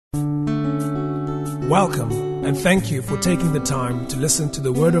Welcome, and thank you for taking the time to listen to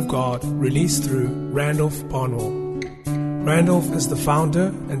the Word of God released through Randolph Barnwell. Randolph is the founder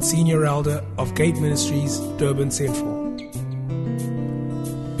and senior elder of Gate Ministries, Durban Central.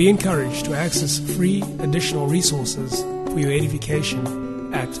 Be encouraged to access free additional resources for your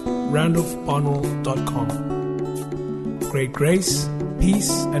edification at randolphbarnwell.com. Great grace,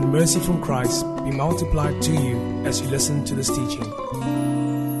 peace, and mercy from Christ be multiplied to you as you listen to this teaching.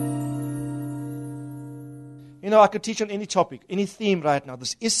 You know, I could teach on any topic, any theme right now.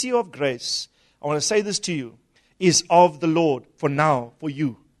 This issue of grace, I want to say this to you, is of the Lord for now, for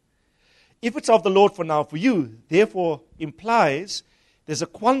you. If it's of the Lord for now, for you, therefore implies there's a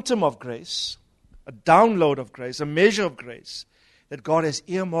quantum of grace, a download of grace, a measure of grace that God has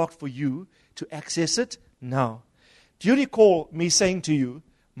earmarked for you to access it now. Do you recall me saying to you,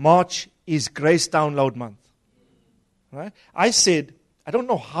 March is Grace Download Month? Right? I said, I don't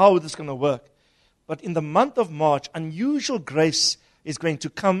know how this is going to work, but in the month of March, unusual grace is going to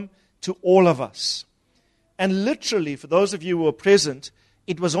come to all of us. And literally, for those of you who were present,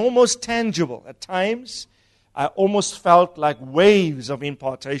 it was almost tangible. At times, I almost felt like waves of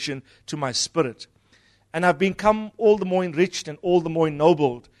impartation to my spirit. And I've become all the more enriched and all the more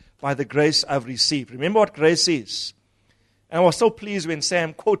ennobled by the grace I've received. Remember what grace is. And I was so pleased when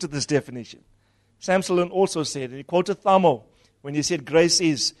Sam quoted this definition. Sam Salone also said, and he quoted Thamo when he said grace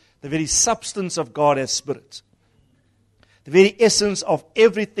is the very substance of God as spirit. The very essence of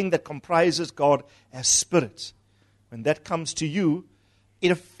everything that comprises God as spirit. When that comes to you,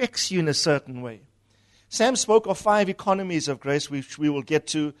 it affects you in a certain way. Sam spoke of 5 economies of grace, which we will get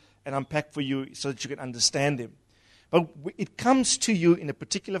to and unpack for you so that you can understand them. But it comes to you in a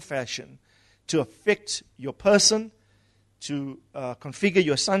particular fashion to affect your person, to configure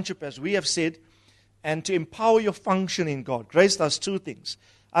your sonship, as we have said, and to empower your function in God. Grace does 2 things.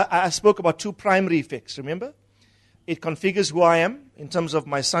 I spoke about 2 primary effects, remember? It configures who I am in terms of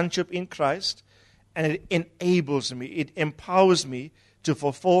my sonship in Christ, and it enables me, it empowers me to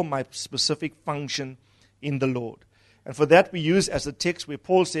fulfill my specific function in the Lord. And for that we use as the text where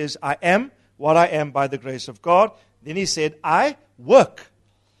Paul says, I am what I am by the grace of God. Then he said, I work.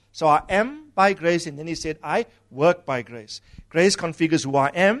 So I am by grace, and then he said, I work by grace. Grace configures who I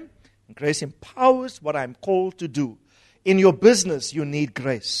am, and grace empowers what I'm called to do. In your business, you need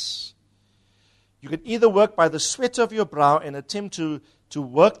grace. You can either work by the sweat of your brow and attempt to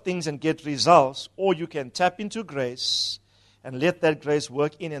work things and get results, or you can tap into grace and let that grace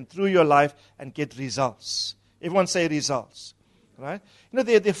work in and through your life and get results. Everyone say results. Right? You know,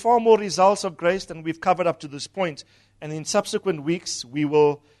 there are far more results of grace than we've covered up to this point. And in subsequent weeks, we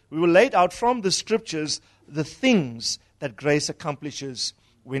will lay out from the scriptures the things that grace accomplishes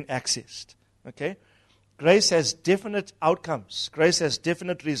when accessed. Okay? Grace has definite outcomes. Grace has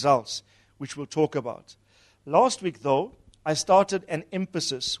definite results, which we'll talk about. Last week, though, I started an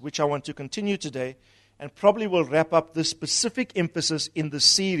emphasis, which I want to continue today, and probably will wrap up this specific emphasis in the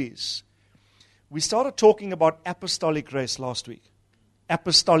series. We started talking about apostolic grace last week.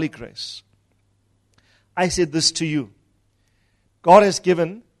 Apostolic grace. I said this to you. God has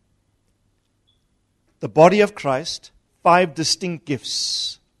given the body of Christ 5 distinct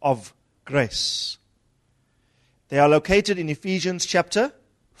gifts of grace. They are located in Ephesians chapter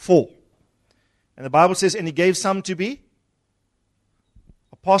 4. And the Bible says, and he gave some to be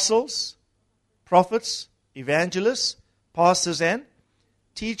apostles, prophets, evangelists, pastors, and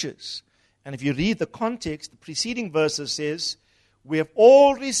teachers. And if you read the context, the preceding verses says, we have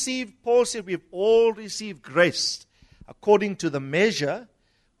all received, Paul said, we have all received grace according to the measure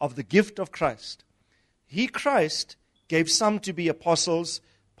of the gift of Christ. He, Christ, gave some to be apostles,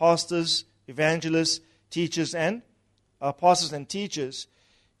 pastors, evangelists, teachers, and apostles and teachers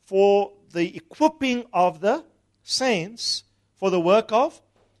for the equipping of the saints for the work of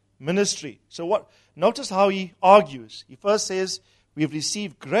ministry. So notice how he argues. He first says, we have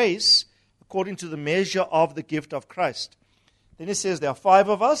received grace according to the measure of the gift of Christ. Then he says, there are 5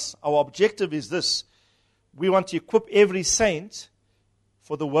 of us. Our objective is this. We want to equip every saint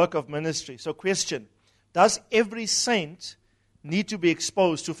for the work of ministry. So question, does every saint need to be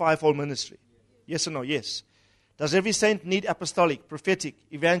exposed to 5-fold ministry? Yes or no? Yes. Does every saint need apostolic, prophetic,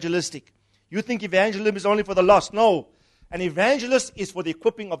 evangelistic? You think evangelism is only for the lost? No. An evangelist is for the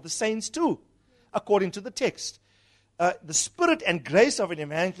equipping of the saints too, according to the text. The spirit and grace of an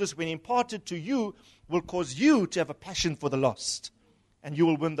evangelist, when imparted to you, will cause you to have a passion for the lost. And you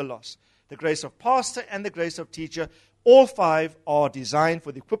will win the lost. The grace of pastor and the grace of teacher, all 5 are designed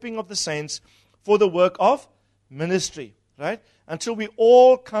for the equipping of the saints for the work of ministry. Right? Until we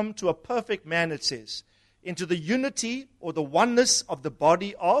all come to a perfect man, it says, into the unity or the oneness of the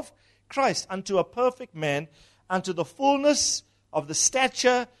body of Christ, unto a perfect man, unto the fullness of the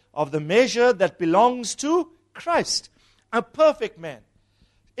stature of the measure that belongs to Christ. A perfect man.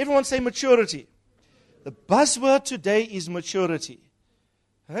 Everyone say maturity. The buzzword today is maturity.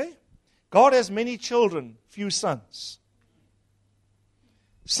 Hey? God has many children, few sons.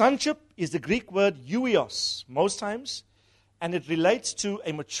 Sonship is the Greek word huios, most times, and it relates to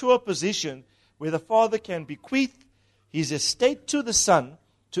a mature position where the father can bequeath his estate to the son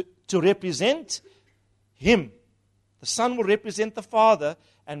to represent him. The son will represent the father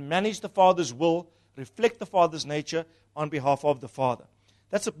and manage the father's will, reflect the father's nature on behalf of the father.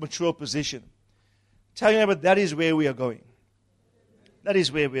 That's a mature position. Tell your neighbor, that is where we are going. That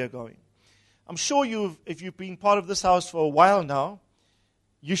is where we are going. I'm sure if you've been part of this house for a while now,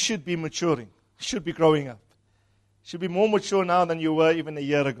 you should be maturing, should be growing up. Should be more mature now than you were even a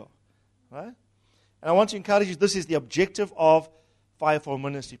year ago. Right? And I want to encourage you, this is the objective of fivefold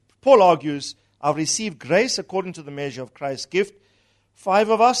ministry. Paul argues, I've received grace according to the measure of Christ's gift. 5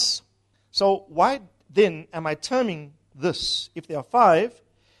 of us. So why then am I terming this? If there are 5,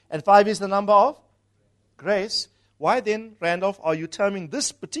 and 5 is the number of grace, why then, Randolph, are you terming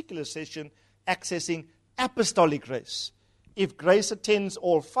this particular session accessing apostolic grace? If grace attends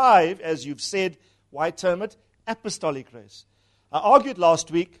all 5, as you've said, why term it apostolic grace? I argued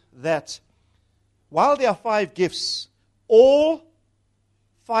last week that while there are 5 gifts, all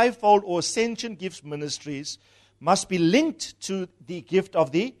fivefold or ascension gifts ministries must be linked to the gift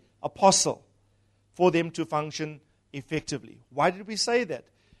of the apostle for them to function effectively. Why did we say that?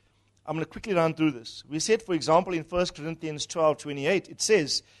 I'm going to quickly run through this. We said, for example, in 1 Corinthians 12:28, it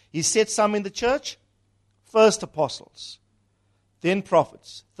says, He set some in the church, first apostles, then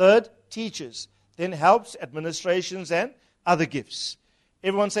prophets, third teachers, then helps, administrations, and other gifts.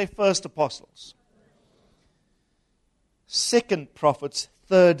 Everyone say first apostles. Second prophets,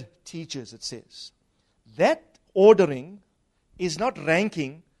 third teachers, it says. That ordering is not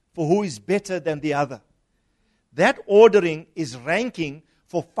ranking for who is better than the other. That ordering is ranking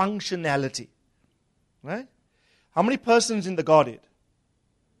for functionality. Right? How many persons in the Godhead?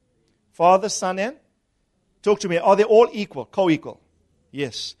 Father, Son, and? Talk to me. Are they all equal, co-equal?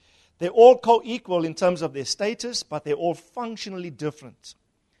 Yes. They're all co-equal in terms of their status, but they're all functionally different.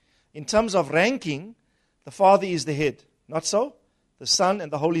 In terms of ranking, the Father is the head. Not so? The Son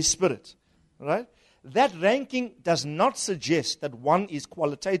and the Holy Spirit. Right? That ranking does not suggest that one is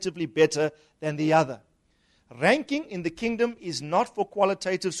qualitatively better than the other. Ranking in the kingdom is not for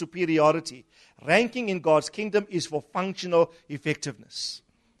qualitative superiority. Ranking in God's kingdom is for functional effectiveness.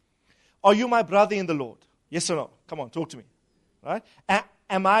 Are you my brother in the Lord? Yes or no? Come on, talk to me. Right?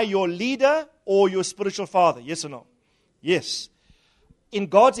 Am I your leader or your spiritual father? Yes or no? Yes. In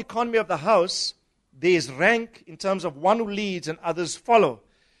God's economy of the house, there is rank in terms of one who leads and others follow.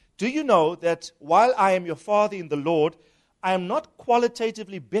 Do you know that while I am your father in the Lord, I am not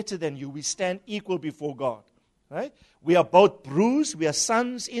qualitatively better than you. We stand equal before God. Right? We are both bruised. We are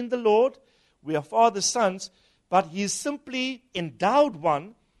sons in the Lord. We are father's sons. But He is simply endowed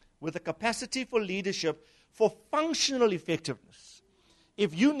one with a capacity for leadership for functional effectiveness.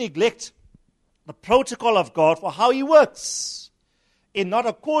 If you neglect the protocol of God for how He works, and not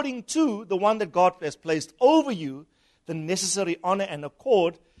according to the one that God has placed over you, the necessary honor and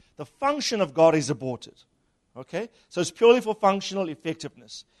accord, the function of God is aborted. Okay? So it's purely for functional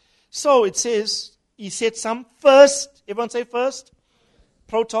effectiveness. So it says, He set some first. Everyone say first.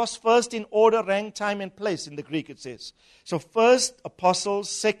 Protos, first in order, rank, time, and place in the Greek it says. So first, apostles,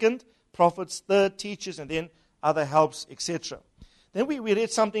 second, prophets, third, teachers, and then other helps, etc. Then we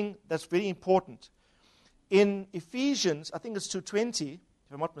read something that's very important. In Ephesians, I think it's 2:20, if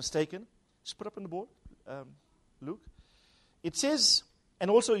I'm not mistaken. Just put up on the board, Luke. It says,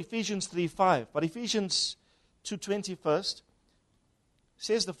 and also Ephesians 3:5, but Ephesians 2:20 first,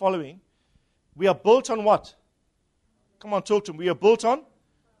 says the following. We are built on what? Come on, talk to me. We are built on?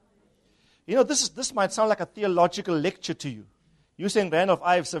 You know, this might sound like a theological lecture to you. You're saying, Randolph,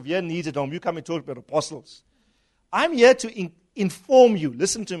 I have severe needs at home. You come and talk about apostles. I'm here to inform you.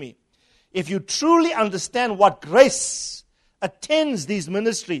 Listen to me. If you truly understand what grace attends these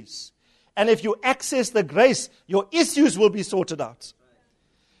ministries, and if you access the grace, your issues will be sorted out.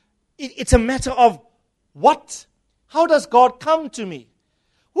 It's a matter of what? How does God come to me?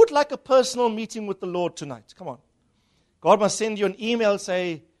 Who would like a personal meeting with the Lord tonight? Come on. God must send you an email,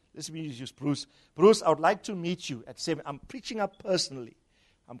 say, let me use Bruce. Bruce, I would like to meet you at 7. I'm preaching up personally.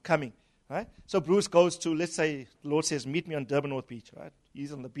 I'm coming. Right? So Bruce goes to, let's say, the Lord says, meet me on Durban North Beach. Right?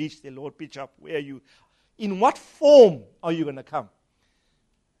 He's on the beach there, Lord, pitch up. Where are you? In what form are you going to come?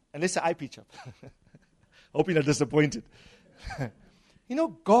 And let's say I pitch up. Hope you're not disappointed.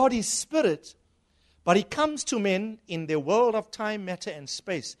 God is spirit, but he comes to men in their world of time, matter, and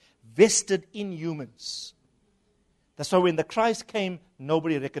space, vested in humans. That's why when the Christ came,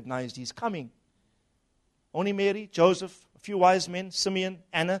 nobody recognized his coming. Only Mary, Joseph, a few wise men, Simeon,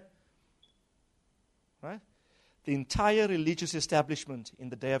 Anna. Right? The entire religious establishment in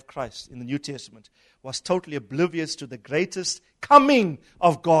the day of Christ, in the New Testament, was totally oblivious to the greatest coming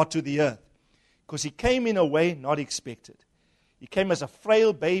of God to the earth. Because he came in a way not expected. He came as a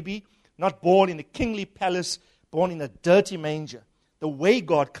frail baby, not born in a kingly palace, born in a dirty manger. The way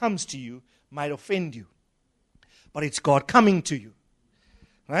God comes to you might offend you. But it's God coming to you.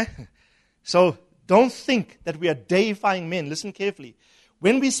 Right? So don't think that we are deifying men. Listen carefully.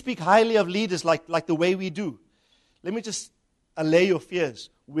 When we speak highly of leaders like the way we do, let me just allay your fears.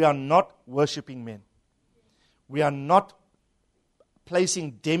 We are not worshiping men. We are not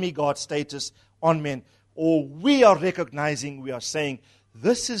placing demigod status on men. Or we are recognizing, we are saying,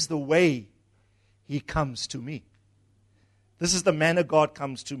 this is the way he comes to me. This is the manner God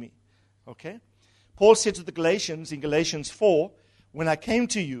comes to me. Okay? Paul said to the Galatians in Galatians 4, when I came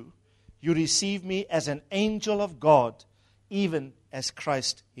to you, you received me as an angel of God, even as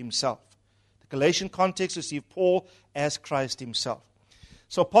Christ himself. The Galatian context received Paul as Christ himself.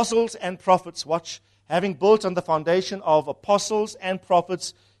 So apostles and prophets, watch, having built on the foundation of apostles and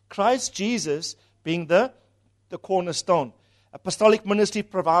prophets, Christ Jesus being the cornerstone. Apostolic ministry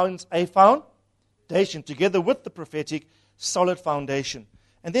provides a foundation together with the prophetic, solid foundation.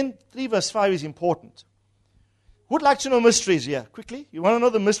 And then 3 verse 5 is important. Who would like to know mysteries here? Quickly. You want to know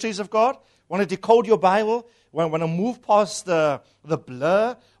the mysteries of God? Want to decode your Bible? Want to move past the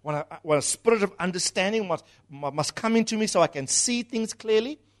blur? Want a spirit of understanding must come into me so I can see things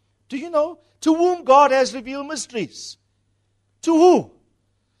clearly? Do you know to whom God has revealed mysteries? To who?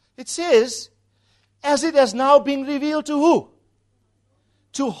 It says, as it has now been revealed to who?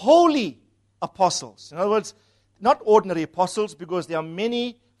 To holy apostles. In other words, not ordinary apostles, because there are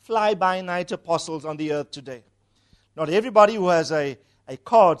many fly-by-night apostles on the earth today. Not everybody who has a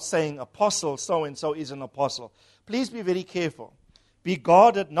card saying apostle so-and-so is an apostle. Please be very careful. Be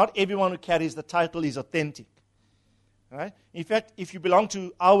guarded. Not everyone who carries the title is authentic. Right? In fact, if you belong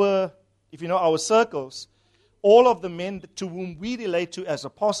to our circles, all of the men to whom we relate to as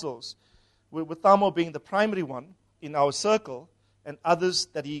apostles, with Thamo being the primary one in our circle, and others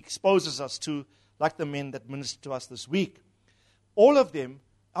that he exposes us to, like the men that ministered to us this week, all of them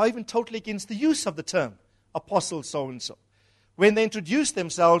are even totally against the use of the term apostle so-and-so. When they introduced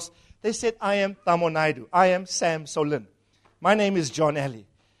themselves, they said, I am Thamo Naidu. I am Sam Solin. My name is John Alley.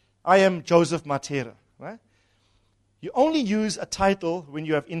 I am Joseph Matera. Right? You only use a title when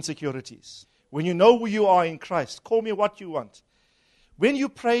you have insecurities. When you know who you are in Christ, call me what you want. When you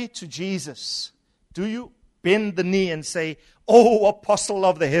pray to Jesus, do you bend the knee and say, oh, apostle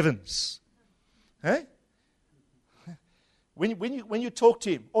of the heavens? Hey? When you talk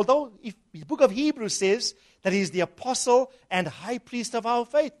to him, although if the book of Hebrews says that he's the apostle and high priest of our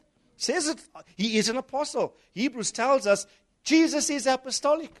faith, says it, he is an apostle. Hebrews tells us Jesus is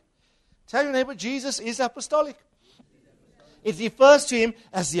apostolic. Tell your neighbor, Jesus is apostolic. It refers to him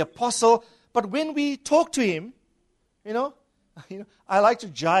as the apostle, but when we talk to him, I like to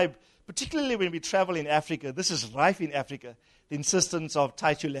jibe, particularly when we travel in Africa. This is rife in Africa, the insistence of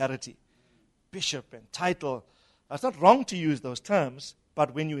titularity. Bishop and title. It's not wrong to use those terms,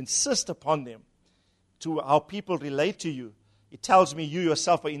 but when you insist upon them to how people relate to you, it tells me you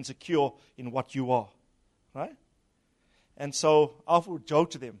yourself are insecure in what you are. Right? And so I would joke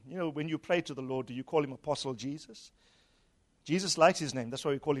to them, when you pray to the Lord, do you call him Apostle Jesus? Jesus likes his name. That's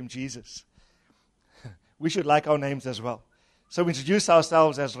why we call him Jesus. We should like our names as well. So we introduce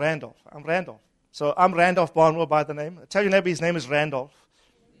ourselves as Randolph. I'm Randolph. So I'm Randolph Barnwell by the name. Tell your neighbor his name is Randolph.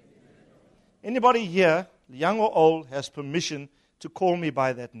 Anybody here, young or old, has permission to call me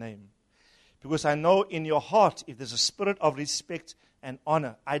by that name. Because I know in your heart, if there's a spirit of respect and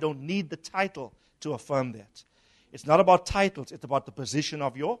honor, I don't need the title to affirm that. It's not about titles. It's about the position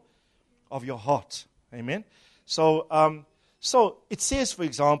of your heart. Amen? So it says, for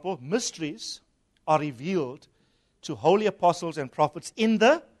example, mysteries are revealed to holy apostles and prophets in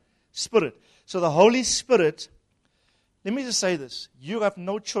the Spirit. So the Holy Spirit, let me just say this. You have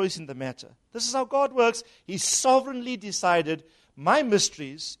no choice in the matter. This is how God works. He sovereignly decided my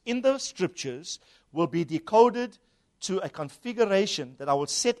mysteries in the Scriptures will be decoded to a configuration that I will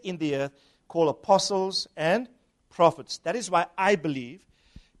set in the earth called apostles and prophets. That is why I believe,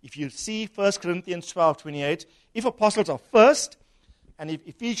 if you see 1 Corinthians 12:28, if apostles are first, and if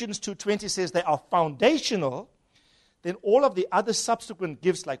Ephesians 2:20 says they are foundational, then all of the other subsequent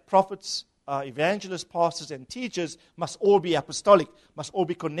gifts like prophets, evangelists, pastors, and teachers must all be apostolic, must all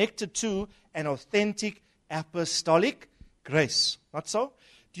be connected to an authentic apostolic grace. Not so?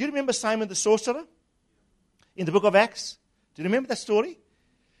 Do you remember Simon the sorcerer in the book of Acts? Do you remember that story?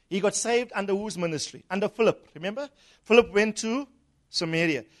 He got saved under whose ministry? Under Philip. Remember? Philip went to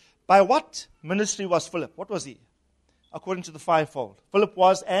Samaria. By what ministry was Philip? What was he? According to the fivefold. Philip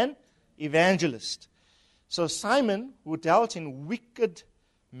was an evangelist. So Simon, who dealt in wicked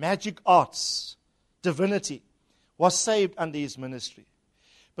magic arts, divinity, was saved under his ministry.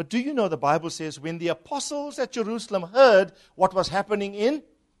 But do you know the Bible says when the apostles at Jerusalem heard what was happening in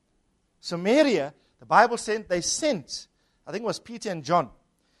Samaria, the Bible said they sent, I think it was Peter and John,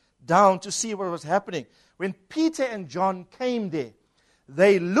 down to see what was happening. When Peter and John came there,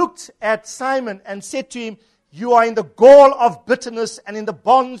 they looked at Simon and said to him, "You are in the gall of bitterness and in the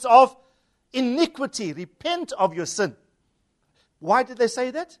bonds of iniquity. Repent of your sin." Why did they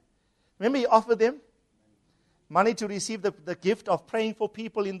say that? Remember, he offered them money to receive the gift of praying for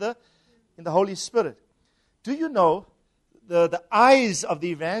people in the Holy Spirit. Do you know the eyes of the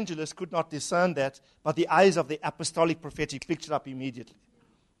evangelist could not discern that, but the eyes of the apostolic prophetic picked it up immediately.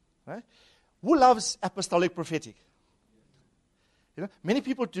 Right? Who loves apostolic prophetic? You know, many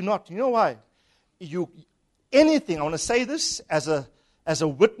people do not. You know why? Anything, I want to say this as a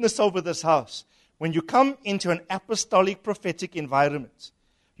witness over this house. When you come into an apostolic prophetic environment,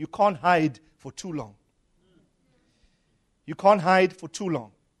 you can't hide for too long. You can't hide for too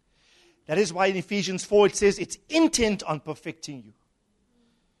long. That is why in Ephesians 4 it says it's intent on perfecting you.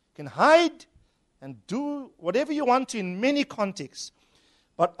 You can hide and do whatever you want to in many contexts.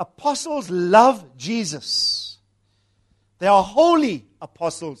 But apostles love Jesus. They are holy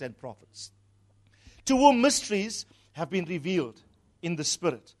apostles and prophets, to whom mysteries have been revealed in the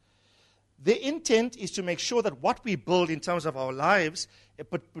Spirit. The intent is to make sure that what we build in terms of our lives,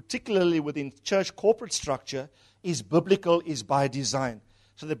 but particularly within church corporate structure, is biblical, is by design.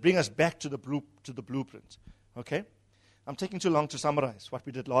 So they bring us back to the blueprint. Okay? I'm taking too long to summarize what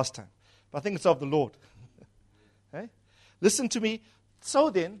we did last time. But I think it's of the Lord. Okay? Listen to me.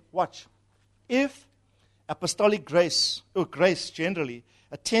 So then, watch. If apostolic grace, or grace generally,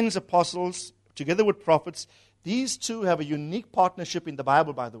 attends apostles together with prophets, these two have a unique partnership in the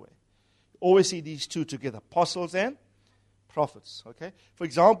Bible, by the way. You always see these two together, apostles and prophets. Okay? For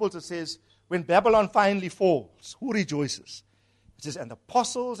example, it says, when Babylon finally falls, who rejoices? It says, and the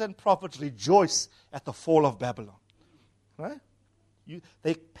apostles and prophets rejoice at the fall of Babylon. Right?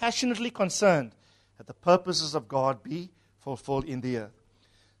 They're passionately concerned that the purposes of God be fulfilled in the earth.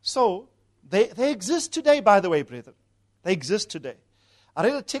 So, they exist today, by the way, brethren. They exist today. I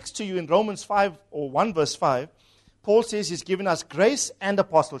read a text to you in Romans 5, or 1 verse 5. Paul says he's given us grace and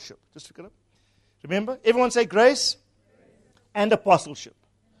apostleship. Just look it up. Remember? Everyone say grace and apostleship.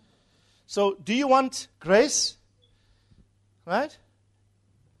 So, do you want grace? Right?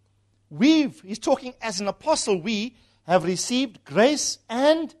 He's talking as an apostle, we have received grace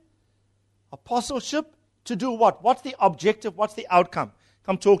and apostleship to do what? What's the objective? What's the outcome?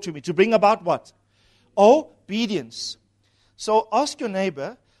 Come talk to me. To bring about what? Obedience. So ask your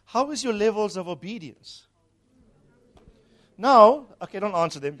neighbor, how is your levels of obedience? Now, okay, don't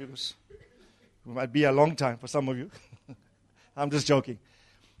answer them because it might be a long time for some of you. I'm just joking.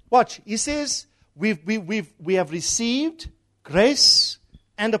 Watch. He says, we have received grace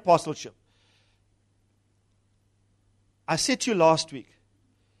and apostleship. I said to you last week,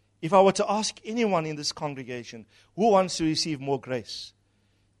 if I were to ask anyone in this congregation who wants to receive more grace,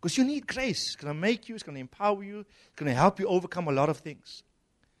 because you need grace. It's going to make you, it's going to empower you, it's going to help you overcome a lot of things.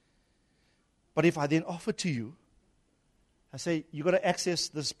 But if I then offer to you, I say, you've got to access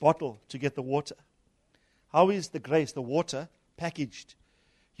this bottle to get the water. How is the grace, the water, packaged?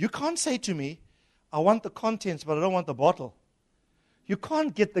 You can't say to me, I want the contents, but I don't want the bottle. You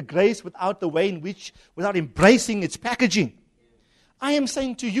can't get the grace without the way in which, without embracing its packaging. I am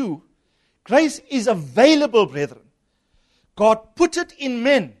saying to you, grace is available, brethren. God put it in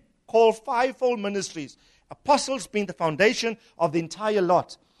men, called fivefold ministries, apostles being the foundation of the entire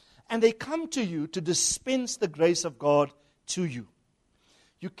lot. And they come to you to dispense the grace of God to you.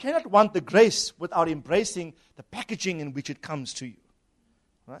 You cannot want the grace without embracing the packaging in which it comes to you.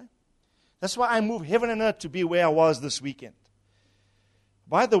 Right? That's why I moved heaven and earth to be where I was this weekend.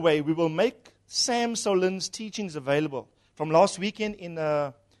 By the way, we will make Sam Solin's teachings available from last weekend in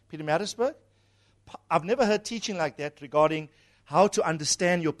Pietermaritzburg. I've never heard teaching like that regarding how to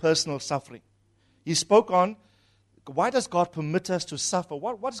understand your personal suffering. He spoke on why does God permit us to suffer?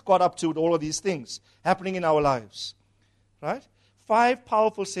 What is God up to with all of these things happening in our lives? Right? 5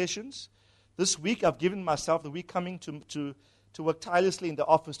 powerful sessions. This week I've given myself, the week coming, to to work tirelessly in the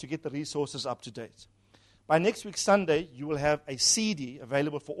office to get the resources up to date. By next week, Sunday, you will have a CD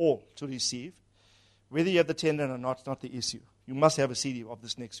available for all to receive. Whether you have the tendon or not, it's not the issue. You must have a CD of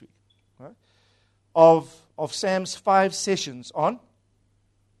this next week. Right? Of Sam's 5 sessions on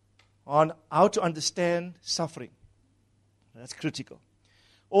how to understand suffering. That's critical.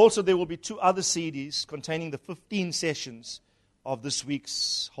 Also, there will be 2 other CDs containing the 15 sessions of this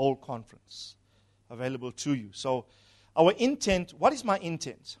week's whole conference available to you. So, our intent, what is my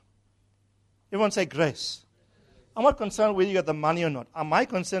intent? Everyone say grace. I'm not concerned whether you got the money or not. My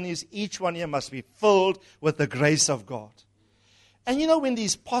concern is each one here must be filled with the grace of God. And you know, when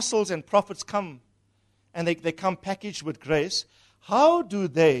these apostles and prophets come, and they come packaged with grace, how do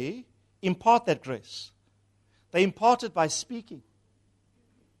they impart that grace? They impart it by speaking.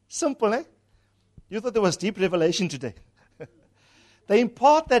 Simple, eh? You thought there was deep revelation today. They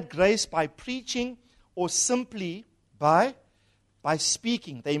impart that grace by preaching or simply by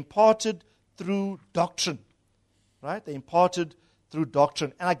speaking. They imparted through doctrine. Right? They imparted through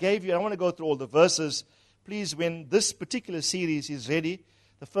doctrine. And I don't want to go through all the verses. Please, when this particular series is ready,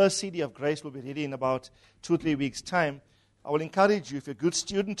 the first CD of grace will be ready in about 2 or 3 weeks' time. I will encourage you, if you're a good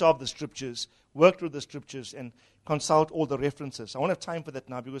student of the Scriptures, work through the Scriptures and consult all the references. I won't have time for that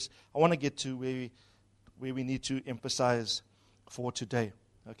now because I want to get to where we need to emphasize for today.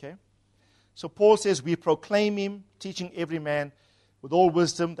 Okay? So Paul says, we proclaim him, teaching every man with all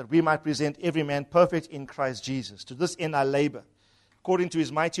wisdom, that we might present every man perfect in Christ Jesus. To this end I labor, according to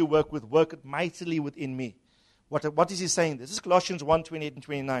his mighty work, work mightily within me. What is he saying? This is Colossians 1, 28 and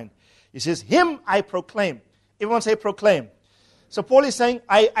 29. He says, him I proclaim. Everyone say proclaim. So Paul is saying,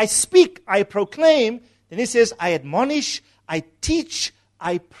 I speak, I proclaim. Then he says, I admonish, I teach,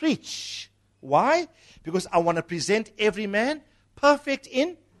 I preach. Why? Because I want to present every man perfect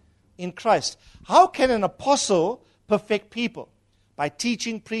in Christ. How can an apostle perfect people? By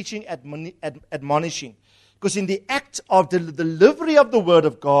teaching, preaching, admonishing. Because in the act of the delivery of the Word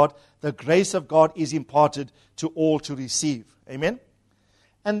of God, the grace of God is imparted to all to receive. Amen?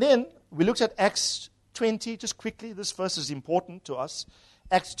 And then we looked at Acts 20, just quickly. This verse is important to us.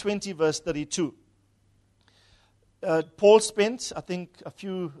 Acts 20, verse 32. Paul spent, I think,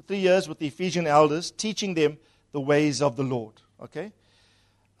 3 years with the Ephesian elders, teaching them the ways of the Lord. Okay?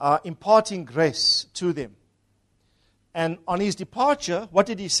 Imparting grace to them. And on his departure, what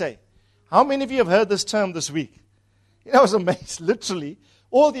did he say? How many of you have heard this term this week? You know, I was amazed. Literally,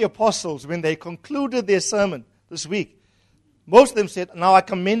 all the apostles, when they concluded their sermon this week, most of them said, now I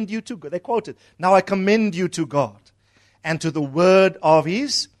commend you to God. They quoted, now I commend you to God and to the word of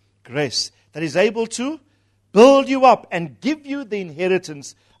his grace that is able to build you up and give you the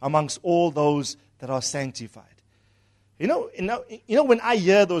inheritance amongst all those that are sanctified. You know, when I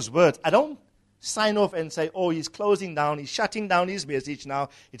hear those words, I don't sign off and say, oh, he's closing down, he's shutting down his message now.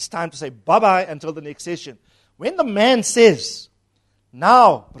 It's time to say bye-bye until the next session. When the man says,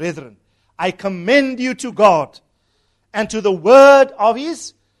 now, brethren, I commend you to God and to the word of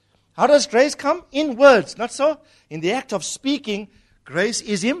his, how does grace come? In words, not so? In the act of speaking, grace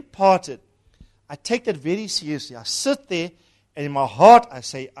is imparted. I take that very seriously. I sit there and in my heart I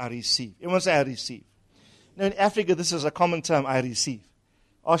say, I receive. Everyone say, I receive. Now in Africa, this is a common term, I receive.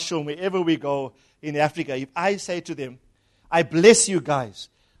 Ashram, wherever we go in Africa, if I say to them, I bless you guys,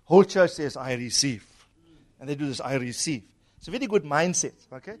 whole church says, I receive. And they do this, I receive. It's a very good mindset,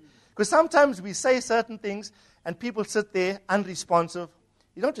 okay? Because sometimes we say certain things and people sit there unresponsive.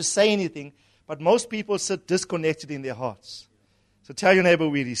 You don't just say anything, but most people sit disconnected in their hearts. So tell your neighbor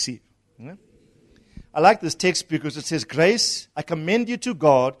we receive. Okay? I like this text because it says, grace, I commend you to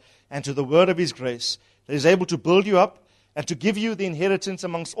God and to the word of his grace that is able to build you up and to give you the inheritance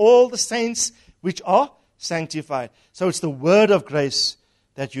amongst all the saints which are sanctified. So it's the word of grace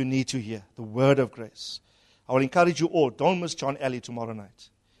that you need to hear. The word of grace. I will encourage you all, don't miss John Alley tomorrow night.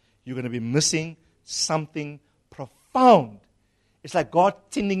 You're going to be missing something profound. It's like God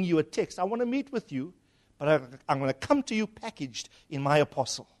sending you a text. I want to meet with you, but I'm going to come to you packaged in my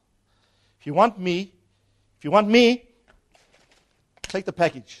apostle. If you want me, take the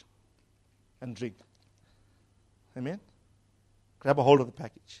package and drink. Amen? Grab a hold of the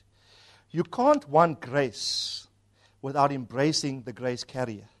package. You can't want grace without embracing the grace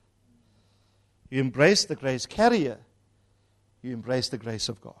carrier. You embrace the grace carrier, you embrace the grace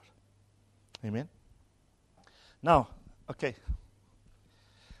of God. Amen? Now, okay.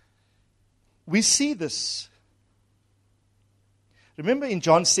 We see this. Remember in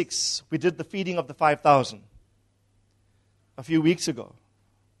John 6, we did the feeding of the 5,000 a few weeks ago.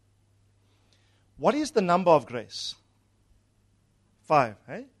 What is the number of grace? 5.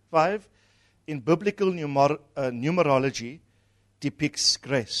 Eh? 5 in biblical numerology depicts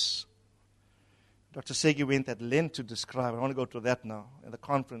grace. Dr. Segi went at length to describe, I want to go to that now, in the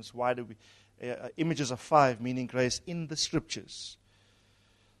conference, why do we, images of 5 meaning grace in the scriptures.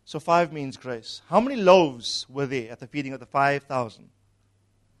 So 5 means grace. How many loaves were there at the feeding of the 5,000?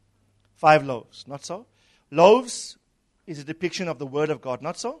 5 loaves, not so? Loaves is a depiction of the word of God,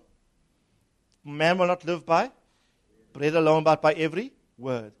 not so? Man will not live by bread alone, but by every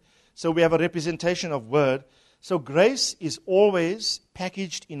word. So we have a representation of word. So grace is always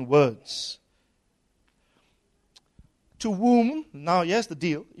packaged in words. To whom, now here's the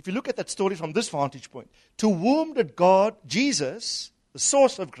deal. If you look at that story from this vantage point, to whom did God, Jesus, the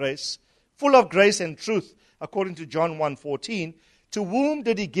source of grace, full of grace and truth, according to John 1:14, to whom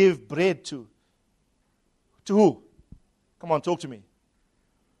did he give bread to? To who? Come on, talk to me.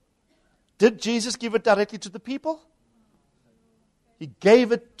 Did Jesus give it directly to the people? He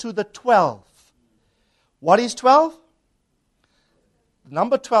gave it to the 12. What is 12?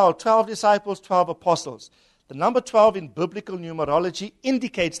 Number 12, 12 disciples, 12 apostles. The number 12 in biblical numerology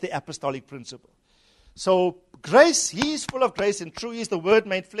indicates the apostolic principle. So grace, he is full of grace and truth. He is the Word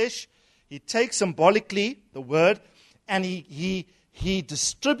made flesh. He takes symbolically the Word and he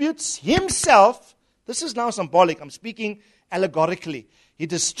distributes himself. This is now symbolic. I'm speaking allegorically. He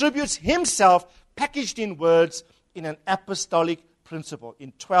distributes himself packaged in words in an apostolic principle,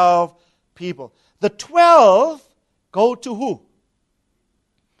 in 12 people. The 12 go to who?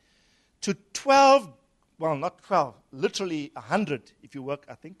 To 12, well, not 12, literally 100 if you work,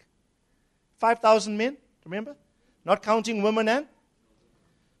 I think. 5,000 men, remember? Not counting women and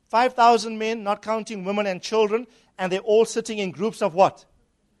 5,000 men, not counting women and children, and they're all sitting in groups of what?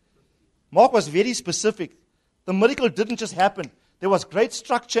 Mark was very specific. The miracle didn't just happen. There was great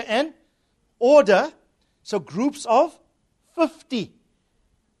structure and order. So groups of 50.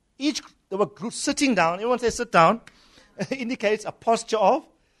 There were groups sitting down. Everyone says sit down. Indicates a posture of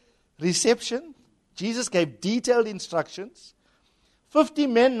reception. Jesus gave detailed instructions. 50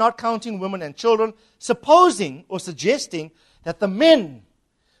 men, not counting women and children, supposing or suggesting that the men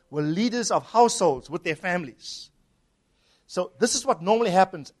were leaders of households with their families. So this is what normally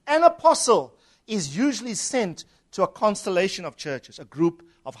happens. An apostle is usually sent to a constellation of churches, a group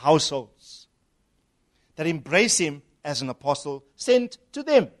of households that embrace him as an apostle, sent to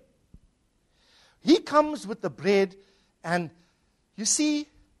them. He comes with the bread, and you see,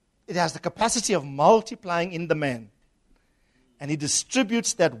 it has the capacity of multiplying in the man. And he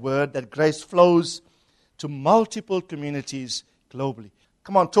distributes that word, that grace flows to multiple communities globally.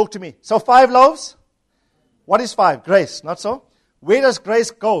 Come on, talk to me. So 5 loaves? What is 5? Grace, not so? Where does grace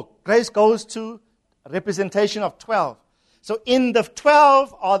go? Grace goes to a representation of 12. So in the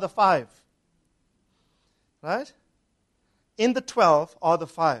 12 are the 5. Right? In the 12 are the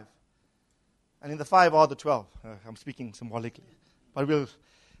 5. And in the 5 are the 12. I'm speaking symbolically. But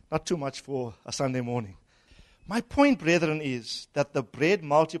not too much for a Sunday morning. My point, brethren, is that the bread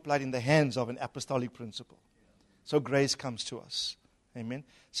multiplied in the hands of an apostolic principle. So grace comes to us. Amen.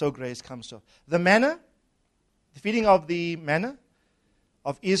 So grace comes to us. The manna, the feeding of the manna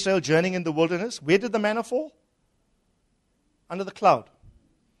of Israel journeying in the wilderness, where did the manna fall? Under the cloud.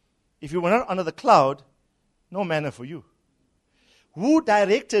 If you were not under the cloud, no manna for you. Who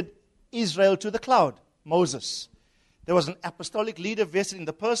directed Israel to the cloud? Moses. There was an apostolic leader vested in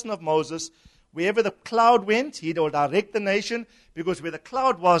the person of Moses. Wherever the cloud went, he will direct the nation, because where the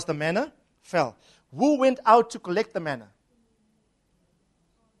cloud was, the manna fell. Who went out to collect the manna?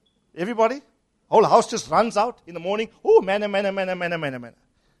 Everybody? Whole house just runs out in the morning. Oh, manna, manna, manna, manna, manna, manna.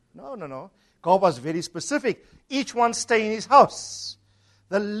 No. God was very specific. Each one stay in his house.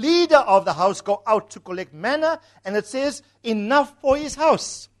 The leader of the house go out to collect manna, and it says enough for his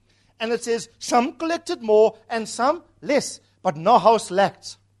house. And it says some collected more and some less, but no house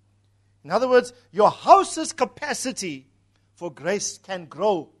lacked. In other words, your house's capacity for grace can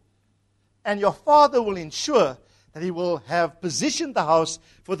grow. And your Father will ensure that he will have positioned the house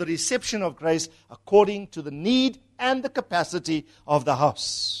for the reception of grace according to the need and the capacity of the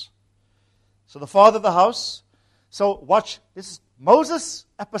house. So the father of the house. So watch, this is Moses,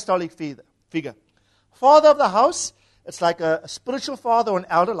 apostolic figure. Father of the house, it's like a spiritual father or an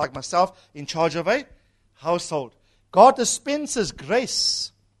elder like myself in charge of a household. God dispenses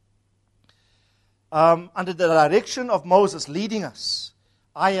grace under the direction of Moses leading us.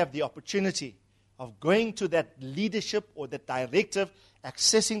 I have the opportunity of going to that leadership or that directive,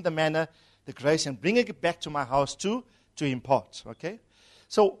 accessing the manna, the grace, and bringing it back to my house to impart. Okay?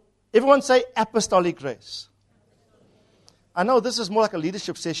 So, everyone say apostolic grace. I know this is more like a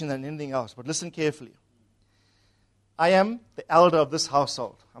leadership session than anything else, but listen carefully. I am the elder of this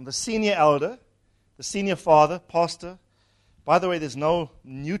household. I'm the senior elder, the senior father, pastor, By the way, there's no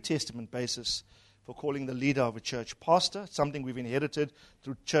New Testament basis for calling the leader of a church pastor. It's something we've inherited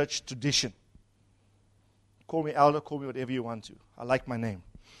through church tradition. Call me elder, call me whatever you want to. I like my name.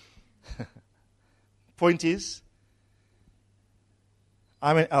 Point is,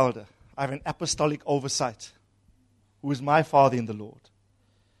 I'm an elder. I have an apostolic oversight, who is my Father in the Lord.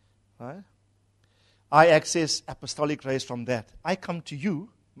 Right? I access apostolic grace from that. I come to you,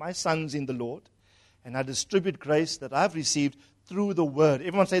 my sons in the Lord, and I distribute grace that I've received through the Word.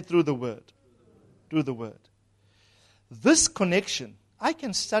 Everyone say through the Word. Through the Word. This connection, I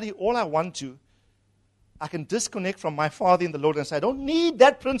can study all I want to. I can disconnect from my Father in the Lord and say, I don't need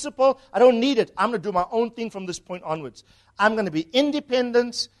that principle. I don't need it. I'm going to do my own thing from this point onwards. I'm going to be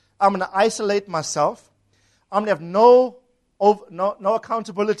independent. I'm going to isolate myself. I'm going to have no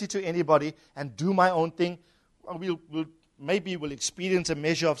accountability to anybody and do my own thing. Maybe we'll experience a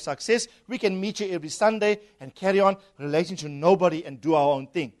measure of success. We can meet you every Sunday and carry on relating to nobody and do our own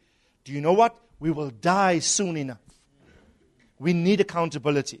thing. Do you know what? We will die soon enough. We need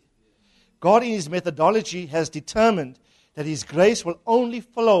accountability. God in His methodology has determined that His grace will only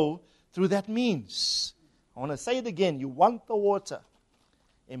flow through that means. I want to say it again. You want the water.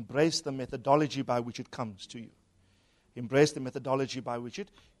 Embrace the methodology by which it comes to you. Embrace the methodology by which it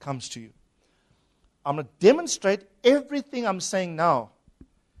comes to you. I'm going to demonstrate everything I'm saying now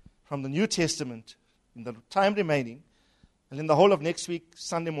from the New Testament in the time remaining, and in the whole of next week,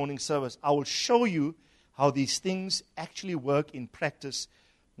 Sunday morning service. I will show you how these things actually work in practice,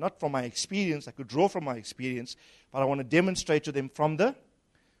 not from my experience. I could draw from my experience, but I want to demonstrate to them from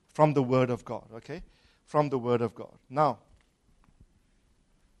the Word of God, okay? From the Word of God. Now,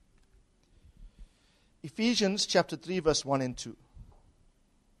 Ephesians chapter 3, verse 1 and 2.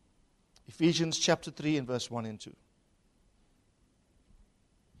 Ephesians chapter 3 and verse 1 and 2.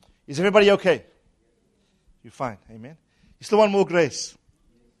 Is everybody okay? You're fine, amen? You still want more grace?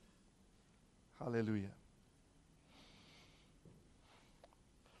 Hallelujah.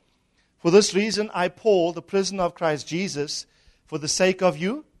 For this reason, I, Paul, the prisoner of Christ Jesus, for the sake of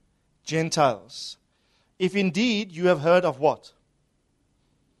you, Gentiles, if indeed you have heard of what?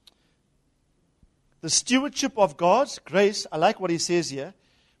 The stewardship of God's grace, I like what he says here,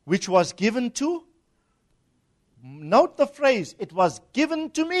 which was given to, note the phrase, it was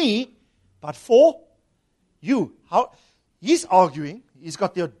given to me, but for you. How? He's arguing, he's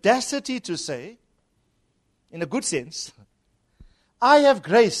got the audacity to say, in a good sense, I have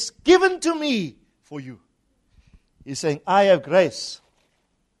grace given to me for you. He's saying, I have grace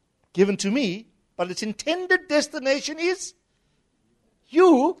given to me, but its intended destination is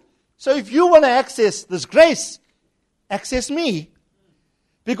you. So if you want to access this grace, access me.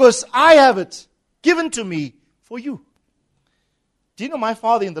 Because I have it given to me for you. Do you know my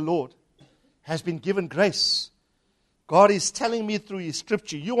Father in the Lord has been given grace? God is telling me through His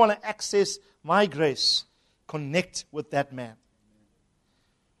Scripture, you want to access my grace, connect with that man.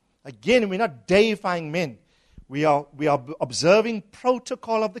 Again, we're not deifying men. We are observing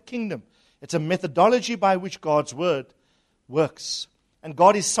protocol of the kingdom. It's a methodology by which God's word works. And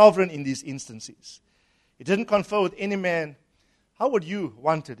God is sovereign in these instances. He didn't confer with any man. How would you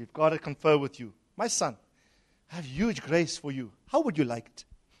want it if God had conferred with you? My son, I have huge grace for you. How would you like it?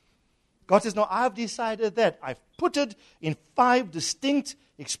 God says, no, I've decided that. I've put it in 5 distinct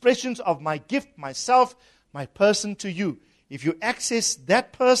expressions of my gift, myself, my person to you. If you access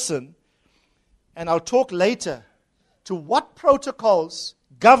that person, and I'll talk later to what protocols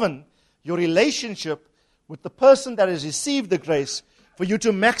govern your relationship with the person that has received the grace for you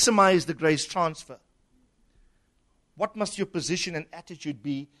to maximize the grace transfer. What must your position and attitude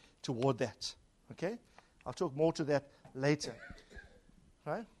be toward that? Okay? I'll talk more to that later.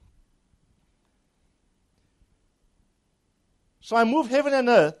 Right? So I move heaven and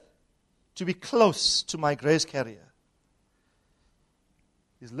earth to be close to my grace carrier.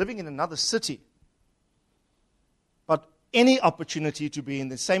 He's living in another city. But any opportunity to be in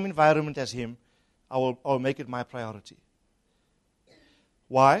the same environment as him, I will make it my priority.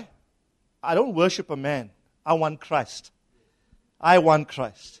 Why? I don't worship a man. I want Christ. I want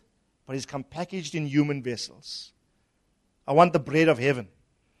Christ. But He's come packaged in human vessels. I want the bread of heaven.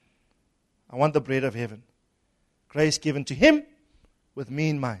 I want the bread of heaven. Grace given to Him with me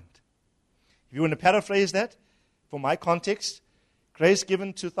in mind. If you want to paraphrase that, for my context, grace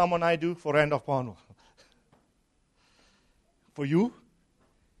given to Thamo Naidu for Randolph Barnwell. For you,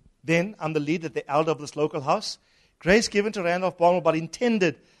 then I'm the leader, the elder of this local house. Grace given to Randolph Barnwell, but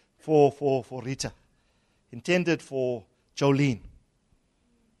intended for Rita. Intended for Jolene.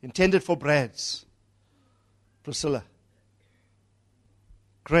 Intended for Brad's. Priscilla.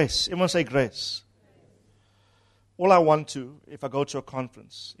 Grace. Everyone say grace. all I want to, if I go to a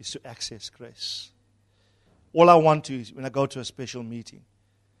conference, is to access grace. All I want to is when I go to a special meeting.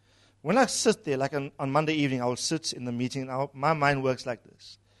 When I sit there, like on Monday evening, I will sit in the meeting. My mind works like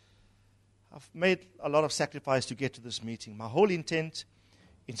this. I've made a lot of sacrifice to get to this meeting. My whole intent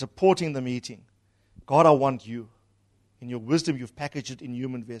in supporting the meeting, God, I want you. In your wisdom, you've packaged it in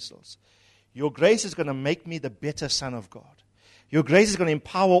human vessels. Your grace is going to make me the better son of God. Your grace is going to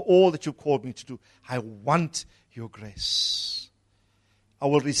empower all that you've called me to do. I want your grace. I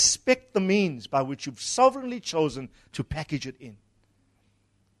will respect the means by which you've sovereignly chosen to package it in.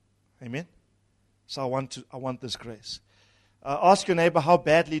 Amen? So I want this grace. Ask your neighbor, how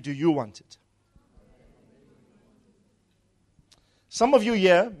badly do you want it? Some of you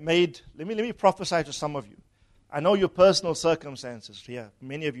here let me prophesy to some of you. I know your personal circumstances here,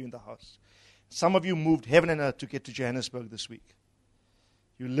 many of you in the house. Some of you moved heaven and earth to get to Johannesburg this week.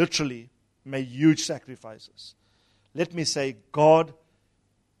 You literally made huge sacrifices. Let me say, God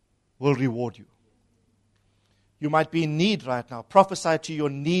will reward you. You might be in need right now. Prophesy to your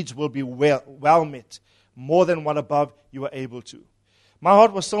needs will be well met, more than what above you were able to. My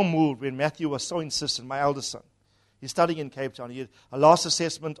heart was so moved when Matthew was so insistent, my eldest son. He's studying in Cape Town. He had a last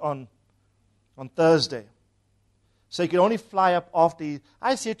assessment on Thursday. So he could only fly up after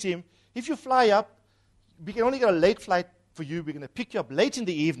I said to him, if you fly up, we can only get a late flight for you. We're going to pick you up late in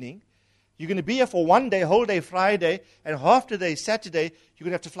the evening. You're going to be here for one day, whole day Friday, and half the day Saturday. You're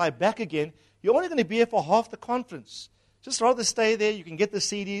going to have to fly back again. You're only going to be here for half the conference. Just rather stay there. You can get the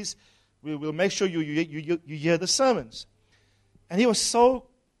CDs. We'll make sure you hear the sermons. And he was so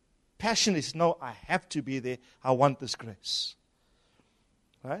passionate. He said, no, I have to be there. I want this grace.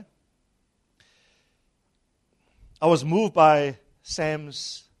 Right? I was moved by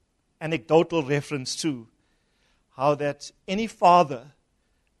Sam's anecdotal reference to how that any father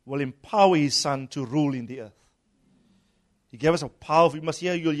will empower his son to rule in the earth. He gave us a powerful,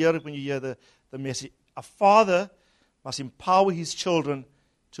 you'll hear it when you hear the message. A father must empower his children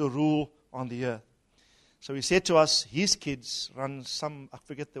to rule on the earth. So he said to us, his kids run I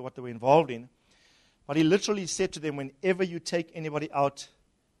forget what they were involved in, but he literally said to them, whenever you take anybody out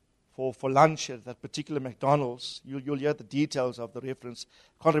for lunch at that particular McDonald's, you'll hear the details of the reference.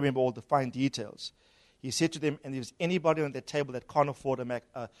 I can't remember all the fine details. He said to them, and if there's anybody on that table that can't afford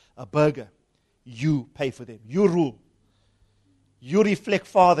a burger, you pay for them. You rule. You reflect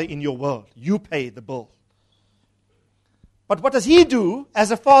Father in your world. You pay the bill. But what does he do as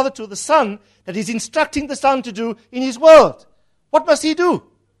a father to the son that he's instructing the son to do in his world? What must he do?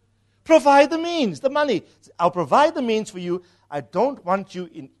 Provide the means, the money. I'll provide the means for you. I don't want you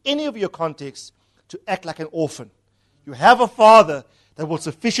in any of your contexts to act like an orphan. You have a father that will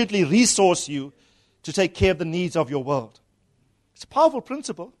sufficiently resource you to take care of the needs of your world. It's a powerful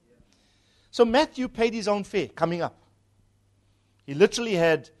principle. So Matthew paid his own fare coming up. He literally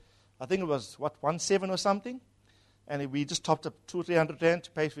had, I think it was, 1.7 or something? And we just topped up 200-300 rand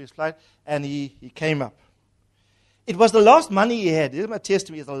to pay for his flight, and he came up. It was the last money he had. This is my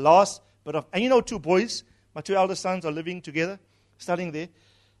testimony. It's the last bit of, and you know, two boys, my two eldest sons are living together, studying there,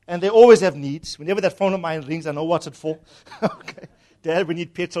 and they always have needs. Whenever that phone of mine rings, I know what's it for. Okay, Dad, we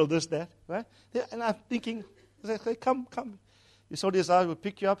need petrol, this, that, right? And I'm thinking, hey, come. You saw this out, we'll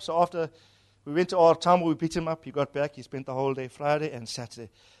pick you up. So after we went to our town, we picked him up. He got back. He spent the whole day, Friday and Saturday.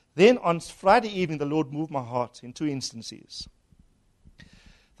 Then on Friday evening, the Lord moved my heart in two instances.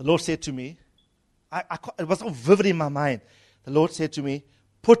 The Lord said to me, it was so vivid in my mind. The Lord said to me,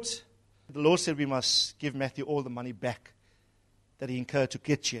 the Lord said we must give Matthew all the money back that he incurred to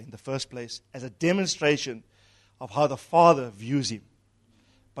get here in the first place as a demonstration of how the Father views him.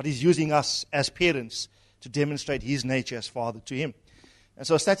 But he's using us as parents to demonstrate his nature as Father to him. And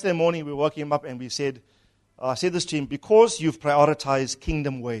so Saturday morning, we woke him up and we said, I said this to him, because you've prioritized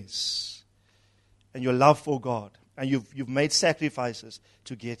kingdom ways and your love for God, and you've made sacrifices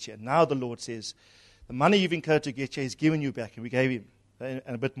to get here. Now the Lord says, the money you've incurred to get here, He's given you back, and we gave him, and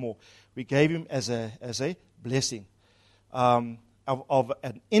a bit more. We gave him as a blessing of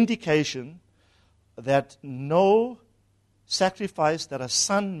an indication that no sacrifice that a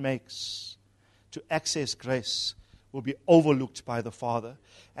son makes to access grace will be overlooked by the Father,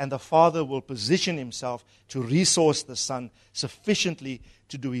 and the Father will position himself to resource the Son sufficiently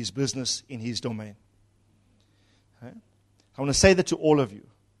to do his business in his domain. Okay? I want to say that to all of you.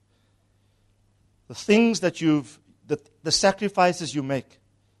 The things that the sacrifices you make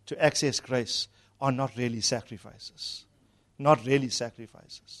to access grace are not really sacrifices. Not really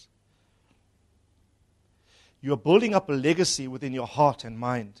sacrifices. You are building up a legacy within your heart and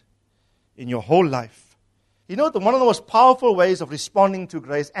mind in your whole life. You know, one of the most powerful ways of responding to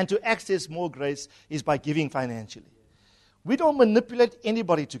grace and to access more grace is by giving financially. We don't manipulate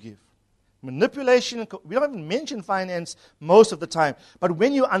anybody to give. Manipulation, we don't even mention finance most of the time. But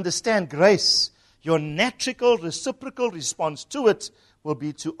when you understand grace, your natural, reciprocal response to it will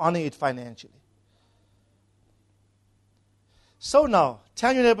be to honor it financially. So now,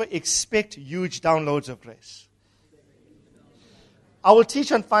 tell your neighbor, expect huge downloads of grace. I will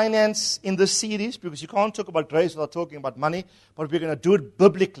teach on finance in this series because you can't talk about grace without talking about money, but we're going to do it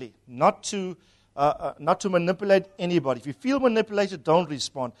biblically, not to manipulate anybody. If you feel manipulated, don't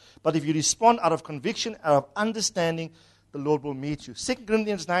respond. But if you respond out of conviction, out of understanding, the Lord will meet you. 2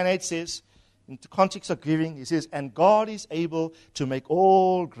 Corinthians 9:8 says, in the context of giving, he says, and God is able to make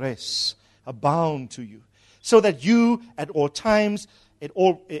all grace abound to you, so that you at all times, at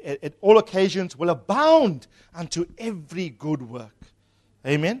all occasions, will abound unto every good work.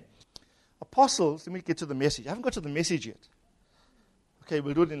 Amen? Apostles, let me get to the message. I haven't got to the message yet. Okay,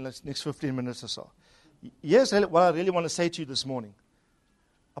 we'll do it in the next 15 minutes or so. Here's what I really want to say to you this morning.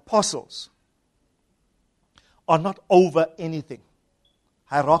 Apostles are not over anything,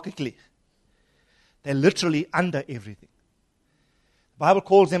 hierarchically. They're literally under everything. The Bible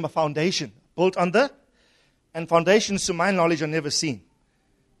calls them a foundation, built under, and foundations, to my knowledge, are never seen.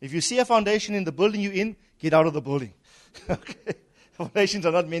 If you see a foundation in the building you're in, get out of the building. Okay? Foundations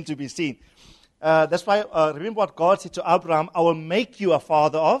are not meant to be seen. That's why, remember what God said to Abraham, I will make you a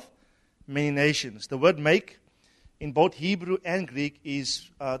father of many nations. The word make, in both Hebrew and Greek,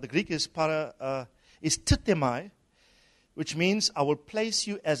 the Greek is titemai, which means I will place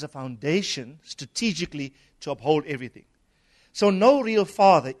you as a foundation strategically to uphold everything. So no real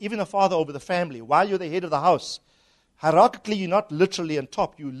father, even a father over the family, while you're the head of the house, hierarchically you're not literally on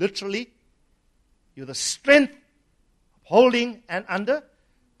top. You're the strength, upholding and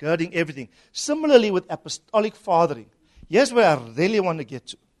undergirding everything. Similarly with apostolic fathering. Here's where I really want to get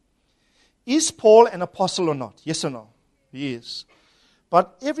to. Is Paul an apostle or not? Yes or no? He is.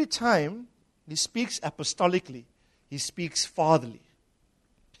 But every time he speaks apostolically, he speaks fatherly.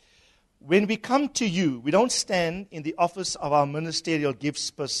 When we come to you, we don't stand in the office of our ministerial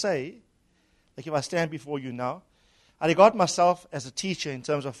gifts per se. Like if I stand before you now, I regard myself as a teacher in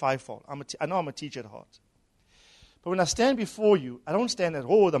terms of fivefold. I know I'm a teacher at heart. But when I stand before you, I don't stand as,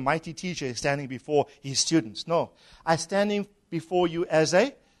 the mighty teacher is standing before his students. No, I'm standing before you as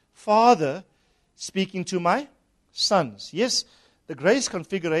a father speaking to my sons. Yes, the grace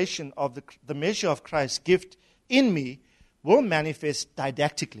configuration of the measure of Christ's gift in me will manifest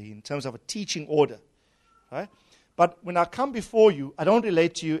didactically in terms of a teaching order. Right? But when I come before you, I don't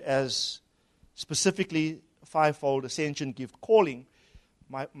relate to you as specifically fivefold ascension gift calling.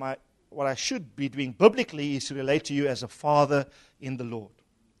 What I should be doing biblically is to relate to you as a father in the Lord.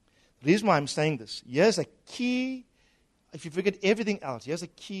 The reason why I'm saying this, here's a key. If you forget everything else, here's a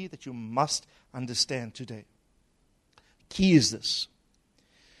key that you must understand today. Key is this.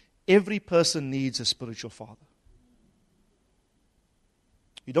 Every person needs a spiritual father.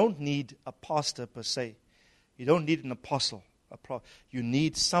 You don't need a pastor per se. You don't need an apostle. You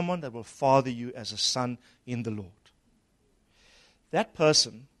need someone that will father you as a son in the Lord. That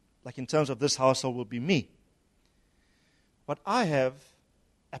person, like in terms of this household, will be me. But I have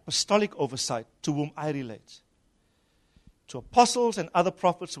apostolic oversight to whom I relate. To apostles and other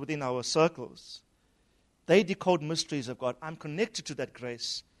prophets within our circles, they decode mysteries of God. I'm connected to that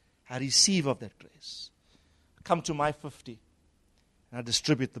grace. I receive of that grace. I come to my 50, and I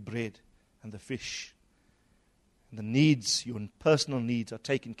distribute the bread and the fish. And the needs, your personal needs, are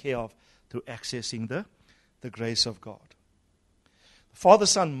taken care of through accessing the grace of God. The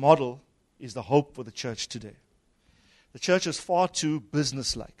Father-Son model is the hope for the church today. The church is far too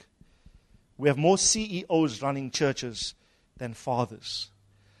businesslike. We have more CEOs running churches than fathers.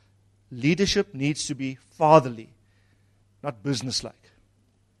 Leadership needs to be fatherly, not businesslike.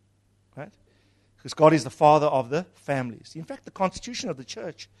 Right? Because God is the father of the families. In fact, the constitution of the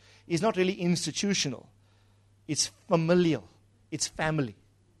church is not really institutional. It's familial. It's family.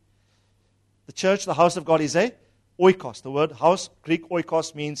 The church, the house of God, is a oikos. The word house, Greek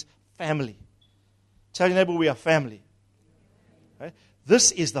oikos, means family. Tell your neighbor we are family. Right?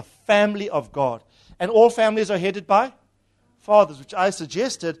 This is the family of God. And all families are headed by fathers, which I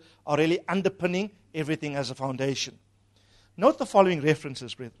suggested are really underpinning everything as a foundation. Note the following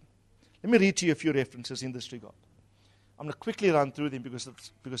references, brethren. Let me read to you a few references in this regard. I'm going to quickly run through them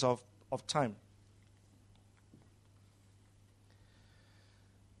because of time.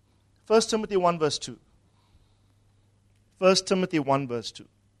 1 Timothy 1 verse 2. 1 Timothy 1 verse 2.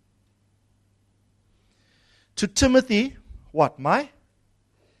 To Timothy, what? My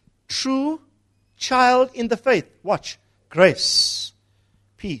true child in the faith. Watch. Grace,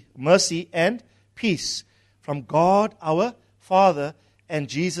 peace, mercy, and peace from God our Father and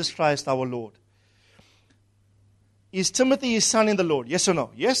Jesus Christ our Lord. Is Timothy his son in the Lord? Yes or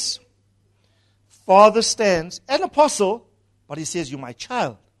no? Yes. Father stands, an apostle, but he says, you're my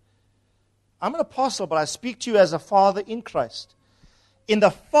child. I'm an apostle, but I speak to you as a father in Christ. In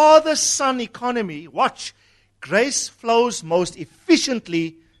the father-son economy, watch, grace flows most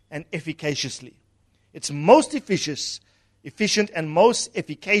efficiently and efficaciously. It's most efficient and most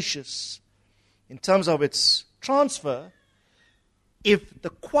efficacious in terms of its transfer if the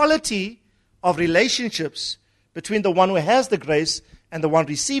quality of relationships between the one who has the grace and the one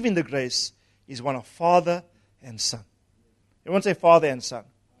receiving the grace is one of father and son. Everyone say father and son.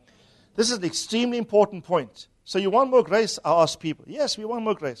 This is an extremely important point. So you want more grace? I ask people. Yes, we want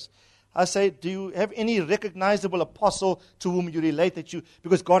more grace. I say, do you have any recognizable apostle to whom you relate that you,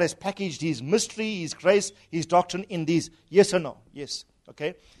 because God has packaged His mystery, His grace, His doctrine in these? Yes or no? Yes.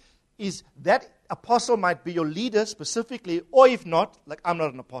 Okay. Is that apostle might be your leader specifically, or if not, like I'm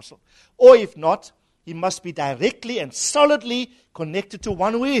not an apostle, or if not, he must be directly and solidly connected to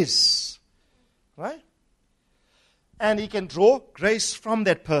one who is. Right? And he can draw grace from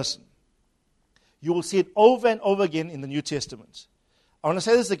that person. You will see it over and over again in the New Testament. I want to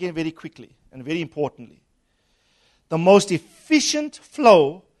say this again very quickly and very importantly. The most efficient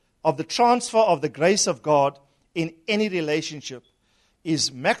flow of the transfer of the grace of God in any relationship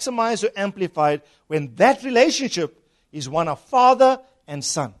is maximized or amplified when that relationship is one of father and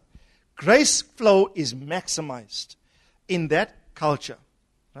son. Grace flow is maximized in that culture.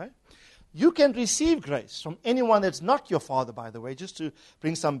 Right? You can receive grace from anyone that's not your father, by the way, just to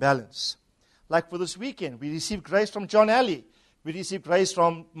bring some balance. Like for this weekend, we received grace from John Alley. We received grace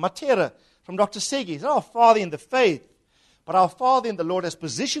from Matera, from Dr. Segi. He's not our father in the faith, but our Father in the Lord has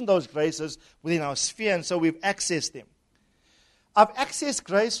positioned those graces within our sphere, and so we've accessed them. I've accessed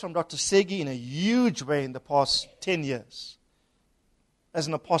grace from Dr. Segi in a huge way in the past 10 years as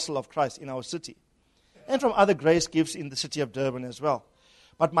an apostle of Christ in our city, and from other grace gifts in the city of Durban as well.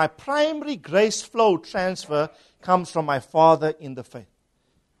 But my primary grace flow transfer comes from my father in the faith,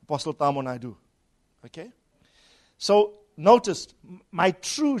 Apostle Tamo Naidu. Okay? So, notice, my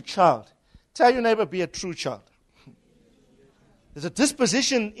true child. Tell your neighbor, be a true child. There's a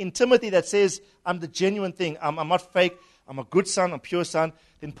disposition in Timothy that says, I'm the genuine thing. I'm not fake. I'm a good son, a pure son.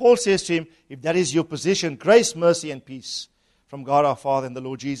 Then Paul says to him, if that is your position, grace, mercy, and peace from God our Father and the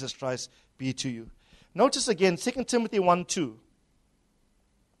Lord Jesus Christ be to you. Notice again, 2 Timothy 1:2.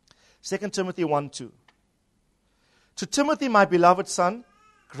 2 Timothy 1:2. To Timothy, my beloved son,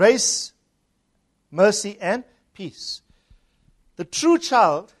 grace, mercy, and peace. The true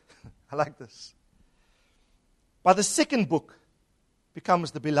child, I like this, by the second book,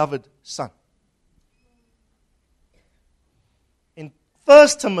 becomes the beloved son. In 1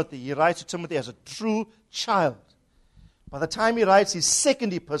 Timothy, he writes to Timothy as a true child. By the time he writes his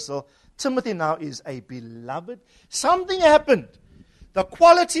second epistle, Timothy now is a beloved. Something happened. The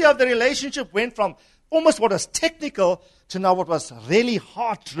quality of the relationship went from almost what was technical to now what was really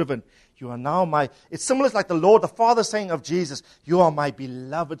heart-driven. You are now my, it's similar like the Lord, the Father saying of Jesus, you are my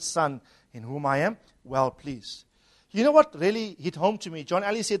beloved Son in whom I am well pleased. You know what really hit home to me? John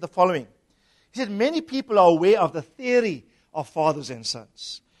Alley said the following. He said, many people are aware of the theory of fathers and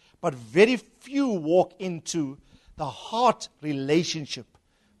sons, but very few walk into the heart relationship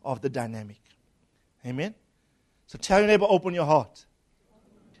of the dynamic. Amen? So tell your neighbor, open your heart.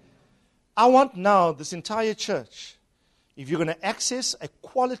 I want now this entire church, if you're going to access a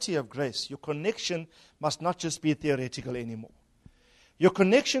quality of grace, your connection must not just be theoretical anymore. Your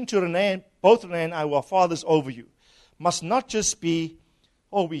connection to Renee, both Renee and I were fathers over you, must not just be,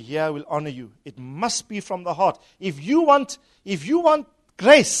 oh, we're here, we'll honor you. It must be from the heart. If you want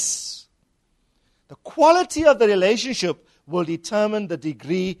grace, the quality of the relationship will determine the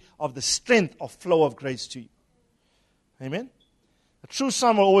degree of the strength of flow of grace to you. Amen? A true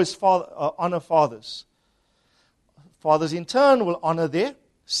son will always honor fathers. Fathers in turn will honor their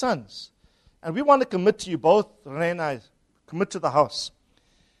sons. And we want to commit to you both, Renee and I, commit to the house,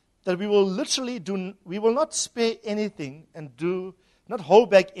 that we will literally we will not spare anything and not hold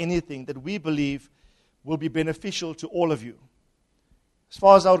back anything that we believe will be beneficial to all of you. As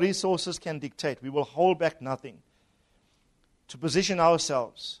far as our resources can dictate, we will hold back nothing to position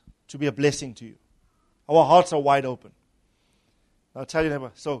ourselves to be a blessing to you. Our hearts are wide open. I'll tell you,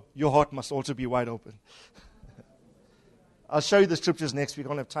 neighbor, so your heart must also be wide open. I'll show you the scriptures next week. I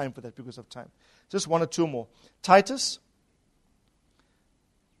don't have time for that because of time. Just one or two more. Titus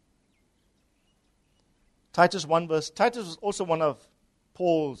 1 verse. Titus was also one of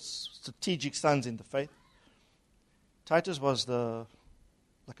Paul's strategic sons in the faith. Titus was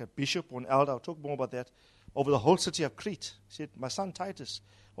like a bishop or an elder. I'll talk more about that. Over the whole city of Crete. He said, my son Titus,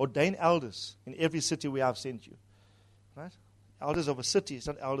 ordain elders in every city where I've sent you. Right? Elders over cities,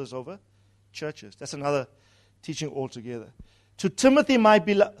 not elders over churches. That's another teaching altogether. To Timothy, my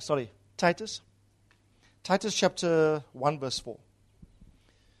beloved, Titus chapter 1 verse 4.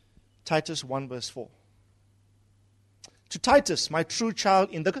 Titus 1 verse 4. To Titus, my true child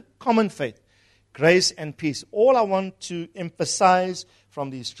in the common faith, grace and peace. All I want to emphasize from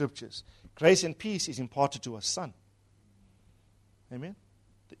these scriptures, grace and peace is imparted to a son. Amen?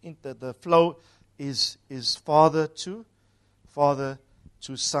 The flow is father to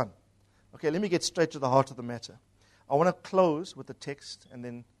son. Okay, let me get straight to the heart of the matter. I want to close with the text and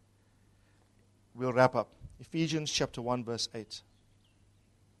then we'll wrap up. Ephesians chapter 1 verse 8.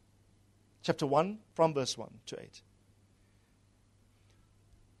 Chapter 1 from verse 1 to 8.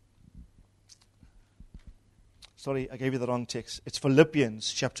 Sorry, I gave you the wrong text. It's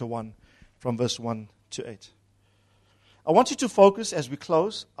Philippians chapter 1 from verse 1 to 8. I want you to focus as we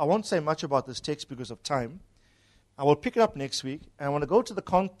close. I won't say much about this text because of time. I will pick it up next week. And I want to go to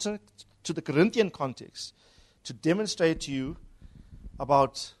the Corinthian context to demonstrate to you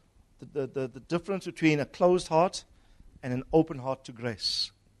about the difference between a closed heart and an open heart to grace.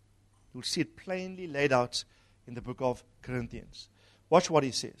 You'll see it plainly laid out in the book of Corinthians. Watch what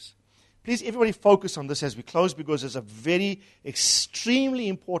he says. Please, everybody focus on this as we close because there's a very extremely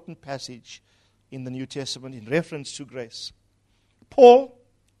important passage in the New Testament in reference to grace. Paul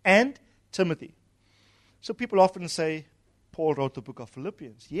and Timothy. So people often say, Paul wrote the book of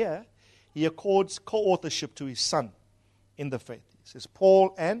Philippians. Yeah, he accords co-authorship to his son in the faith. He says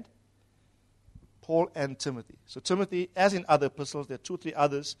Paul and Timothy. So Timothy, as in other epistles, there are 2 or 3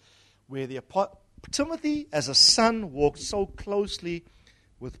 others where Timothy as a son walked so closely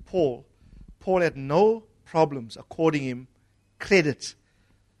with Paul. Paul had no problems according him credit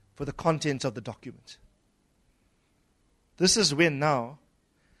for the contents of the document. This is when now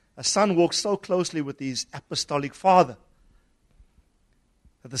a son walks so closely with his apostolic father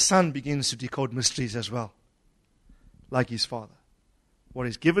that the son begins to decode mysteries as well, like his father. What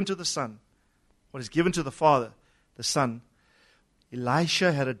is given to the son, what is given to the father, the son,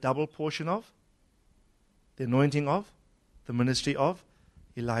 Elisha had a double portion of the anointing of the ministry of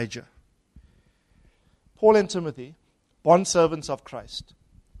Elijah. Paul and Timothy, bondservants of Christ,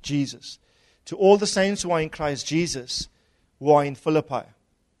 Jesus, to all the saints who are in Christ Jesus, who are in Philippi,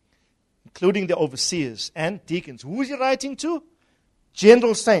 including the overseers and deacons. Who is he writing to?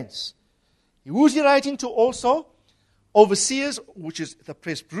 General saints. Who is he writing to also? Overseers, which is the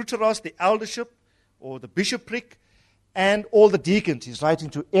presbyteros, the eldership, or the bishopric, and all the deacons. He's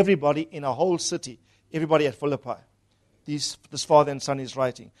writing to everybody in a whole city, everybody at Philippi. This father and son is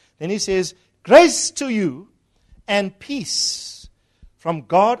writing. Then he says, grace to you and peace from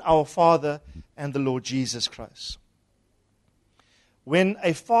God our Father and the Lord Jesus Christ. When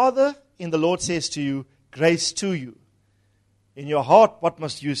a father in the Lord says to you, grace to you, in your heart, what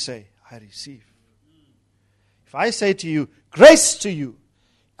must you say? I receive. If I say to you, grace to you,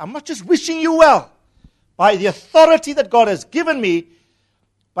 I'm not just wishing you well. By the authority that God has given me,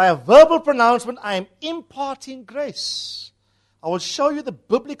 by a verbal pronouncement, I am imparting grace. I will show you the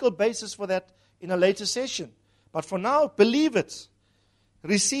biblical basis for that in a later session. But for now, believe it.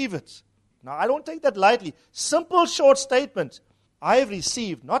 Receive it. Now, I don't take that lightly. Simple, short statement. I have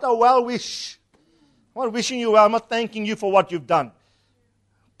received, not a well wish. I'm not wishing you well. I'm not thanking you for what you've done.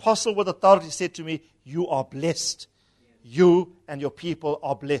 Apostle with authority said to me, you are blessed. You and your people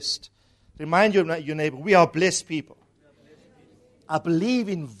are blessed. Remind your neighbor, we are blessed people. I believe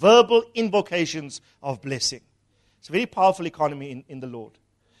in verbal invocations of blessing. It's a very powerful economy in the Lord.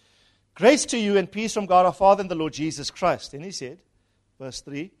 Grace to you and peace from God our Father and the Lord Jesus Christ. And he said, verse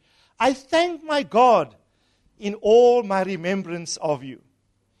 3, I thank my God in all my remembrance of you.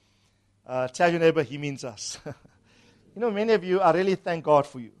 Tell your neighbor, he means us. Many of you, I really thank God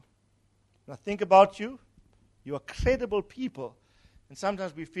for you. When I think about you, you are credible people. And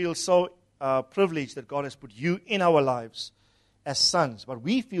sometimes we feel so privileged that God has put you in our lives as sons. But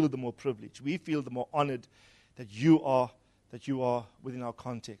we feel the more privileged. We feel the more honored that you are within our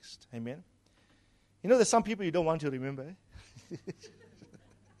context. Amen. There's some people you don't want to remember.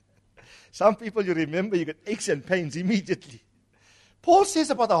 Some people you remember, you get aches and pains immediately. Paul says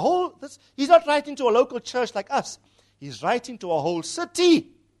about the whole, he's not writing to a local church like us. He's writing to a whole city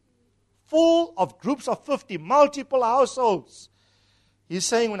full of groups of 50, multiple households. He's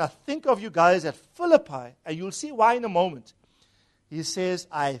saying, when I think of you guys at Philippi, and you'll see why in a moment, he says,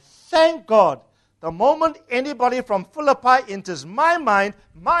 I thank God The moment anybody from Philippi enters my mind,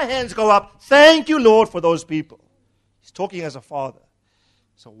 my hands go up. Thank you, Lord, for those people. He's talking as a father.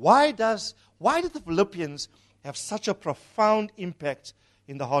 So why did the Philippians have such a profound impact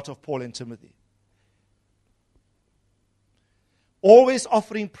in the heart of Paul and Timothy? Always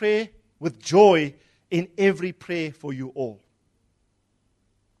offering prayer with joy in every prayer for you all.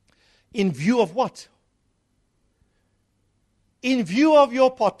 In view of what? In view of your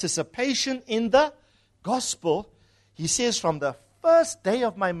participation in the gospel, he says, from the first day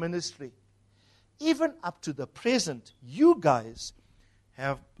of my ministry, even up to the present, you guys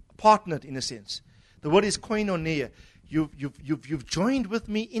have partnered in a sense. The word is koinonia. You've joined with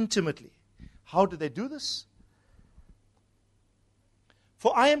me intimately. How do they do this?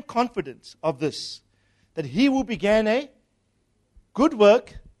 For I am confident of this, that he who began a good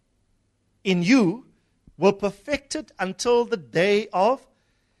work in you will perfect it until the day of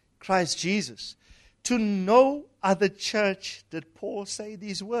Christ Jesus. To no other church did Paul say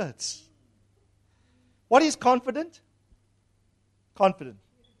these words. What is confident? Confident.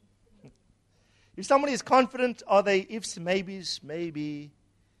 If somebody is confident, are they ifs, maybes, maybe?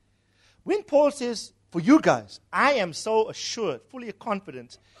 When Paul says, for you guys, I am so assured, fully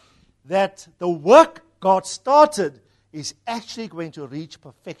confident, that the work God started is actually going to reach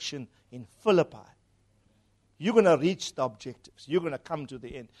perfection in Philippi. You're going to reach the objectives. You're going to come to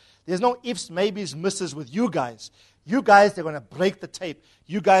the end. There's no ifs, maybes, misses with you guys. You guys are going to break the tape.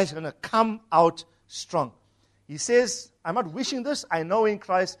 You guys are going to come out strong. He says, I'm not wishing this. I know in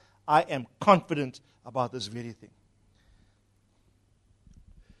Christ I am confident about this very thing.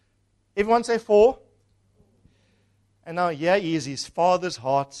 Everyone say 4. And now here he is, his father's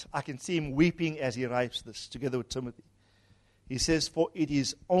heart. I can see him weeping as he writes this together with Timothy. He says, for it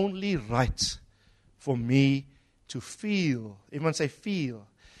is only right for me to feel. Everyone say feel.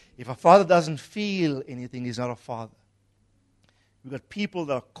 If a father doesn't feel anything, he's not a father. We've got people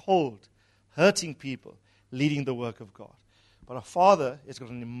that are cold, hurting people, leading the work of God. But a father has got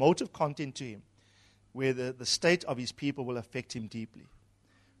an emotive content to him where the state of his people will affect him deeply.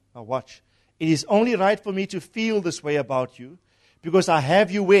 Now watch. It is only right for me to feel this way about you because I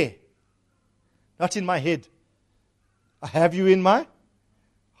have you where? Not in my head. I have you in my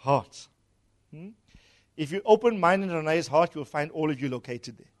heart. If you open mine and Renee's heart, you'll find all of you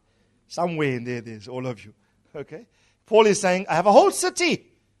located there. Somewhere in there, there's all of you. Okay? Paul is saying, I have a whole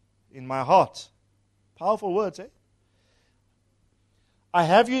city in my heart. Powerful words, eh? I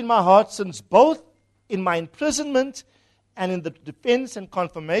have you in my heart since both in my imprisonment and in the defense and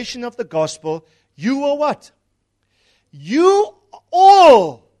confirmation of the gospel, you are what? You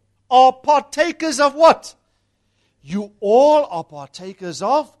all are partakers of what? You all are partakers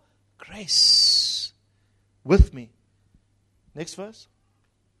of grace with me. Next verse.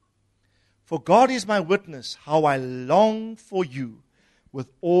 For God is my witness, how I long for you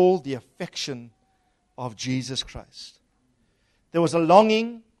with all the affection of Jesus Christ. There was a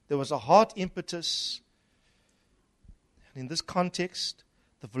longing, there was a heart impetus. And in this context,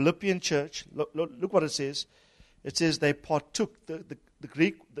 the Philippian church, look what it says. It says they partook, the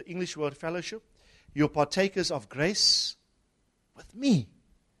Greek, the English word fellowship. You're partakers of grace with me.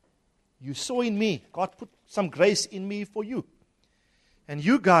 You saw in me. God put some grace in me for you. And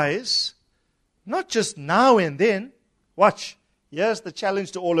you guys, not just now and then, watch, here's the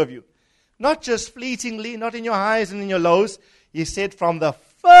challenge to all of you. Not just fleetingly, not in your highs and in your lows. He said from the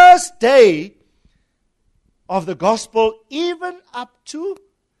first day of the gospel, even up to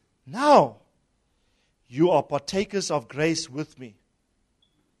now, you are partakers of grace with me.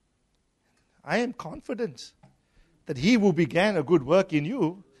 I am confident that he who began a good work in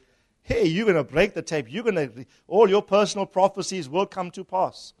you, hey, you're going to break the tape. All your personal prophecies will come to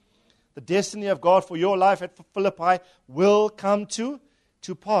pass. The destiny of God for your life at Philippi will come to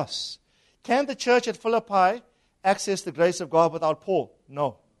pass. Can the church at Philippi access the grace of God without Paul?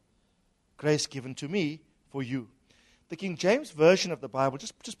 No. Grace given to me for you. The King James Version of the Bible,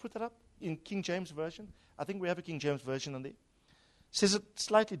 just put that up in King James Version. I think we have a King James Version on there. Says it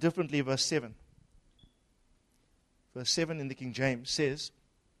slightly differently, verse 7. Verse 7 in the King James says,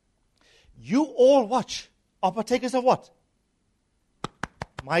 you all, watch, are partakers of what?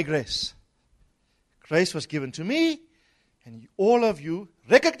 My grace. Grace was given to me, and all of you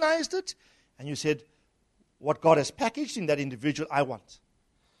recognized it, and you said, what God has packaged in that individual, I want.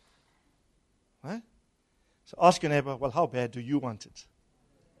 Right? So ask your neighbor, well, how bad do you want it?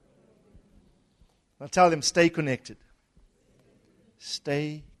 I'll tell them, stay connected.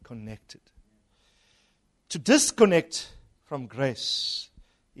 Stay connected. To disconnect from grace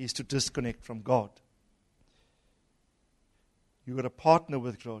is to disconnect from God. You are a partner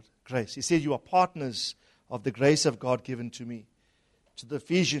with grace. He said, you are partners of the grace of God given to me. To the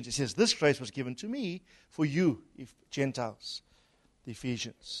Ephesians, he says, this grace was given to me for you, Gentiles, the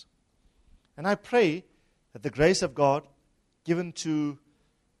Ephesians. And I pray that the grace of God given to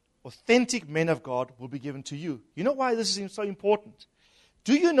authentic men of God will be given to you. You know why this is so important?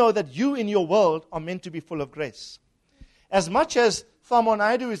 Do you know that you in your world are meant to be full of grace? As much as Thamo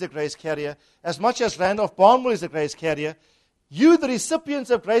Naidu is a grace carrier, as much as Randolph Barnwell is a grace carrier, you, the recipients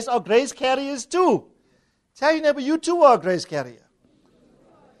of grace, are grace carriers too. Tell your neighbor, you too are a grace carrier.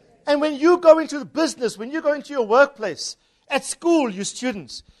 And when you go into the business, when you go into your workplace, at school, you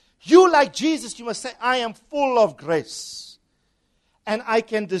students, you like Jesus, you must say, I am full of grace. And I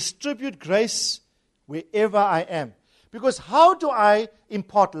can distribute grace wherever I am. Because how do I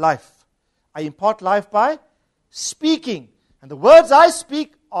impart life? I impart life by speaking. And the words I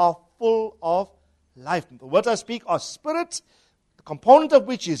speak are full of life. The words I speak are spirit, the component of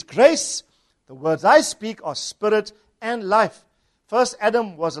which is grace. The words I speak are spirit and life. First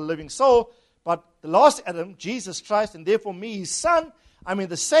Adam was a living soul, but the last Adam, Jesus Christ, and therefore me, his son, I'm in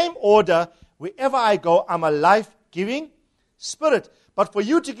the same order. Wherever I go, I'm a life-giving spirit. But for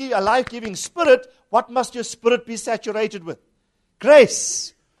you to give a life-giving spirit, what must your spirit be saturated with?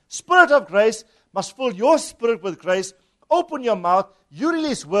 Grace. Spirit of grace must fill your spirit with grace. Open your mouth. You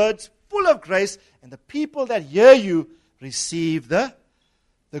release words full of grace. And the people that hear you receive the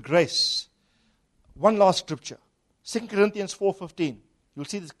grace. One last scripture. 2 Corinthians 4:15. You'll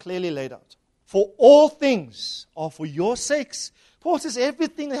see this clearly laid out. For all things are for your sakes. Paul says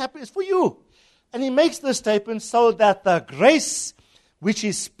everything that happens is for you. And he makes this statement so that the grace which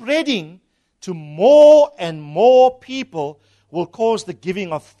is spreading to more and more people will cause the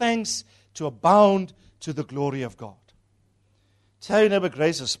giving of thanks to abound to the glory of God. Tell your neighbor,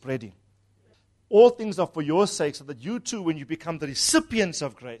 grace is spreading. All things are for your sake, so that you too, when you become the recipients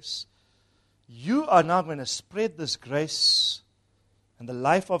of grace, you are now going to spread this grace, and the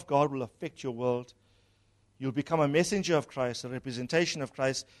life of God will affect your world. You'll become a messenger of Christ, a representation of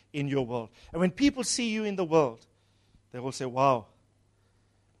Christ in your world. And when people see you in the world, they will say, wow,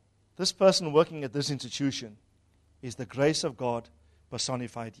 this person working at this institution is the grace of God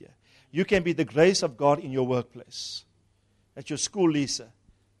personified here. You can be the grace of God in your workplace. At your school, Lisa.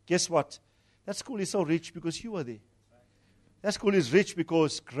 Guess what? That school is so rich because you are there. That school is rich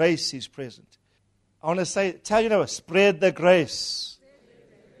because grace is present. I want to say, tell you now, spread the grace.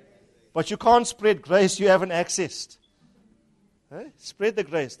 But you can't spread grace you haven't accessed. Spread the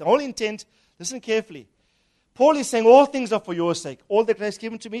grace. The whole intent, listen carefully. Paul is saying all things are for your sake. All the grace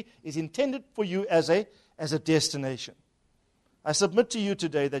given to me is intended for you as a destination. I submit to you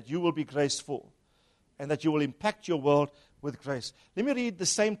today that you will be graceful and that you will impact your world with grace. Let me read the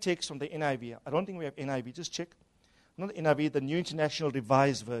same text from the NIV. I don't think we have NIV. Just check. Not the NIV, the New International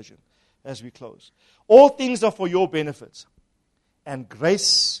Revised Version as we close. All things are for your benefits, and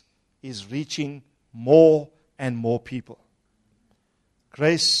grace is reaching more and more people.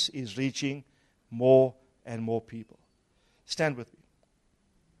 Grace is reaching more and more people. Stand with me.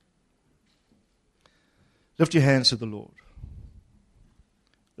 Lift your hands to the Lord.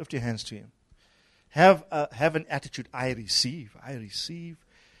 Lift your hands to Him. Have an attitude, I receive, I receive,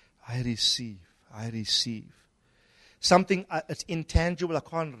 I receive, I receive. Something, it's intangible, I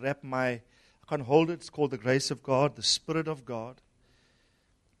can't hold it. It's called the grace of God, the Spirit of God.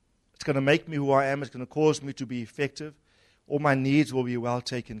 It's going to make me who I am. It's going to cause me to be effective. All my needs will be well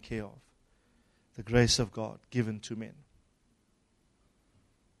taken care of. The grace of God given to men.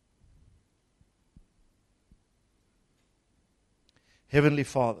 Heavenly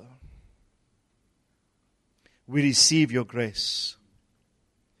Father, we receive your grace.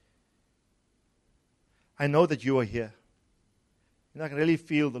 I know that you are here. And I can really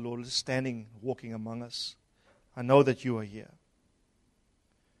feel the Lord standing, walking among us. I know that you are here.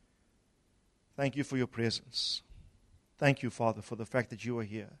 Thank you for your presence. Thank you, Father, for the fact that you are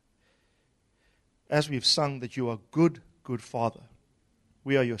here. As we've sung that you are good, good Father,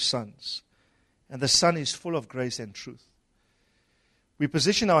 we are your sons. And the Son is full of grace and truth. We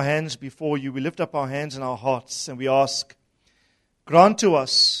position our hands before you. We lift up our hands and our hearts and we ask, grant to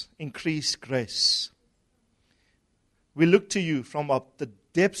us increased grace. We look to you from the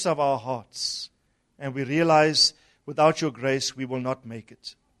depths of our hearts and we realize without your grace we will not make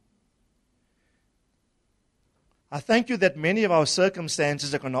it. I thank you that many of our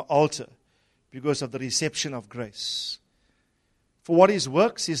circumstances are going to alter because of the reception of grace. For what is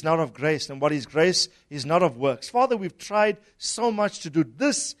works is not of grace, and what is grace is not of works. Father, we've tried so much to do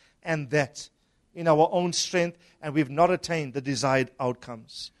this and that in our own strength, and we've not attained the desired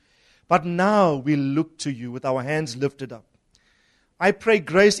outcomes. But now we look to you with our hands lifted up. I pray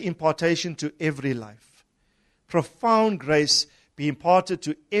grace impartation to every life. Profound grace be imparted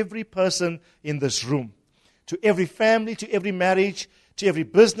to every person in this room, to every family, to every marriage, to every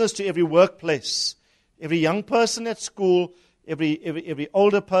business, to every workplace, every young person at school, every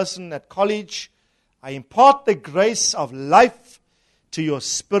older person at college. I impart the grace of life to your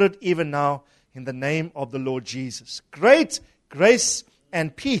spirit even now in the name of the Lord Jesus. Great grace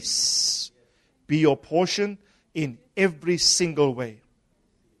and peace be your portion in every single way.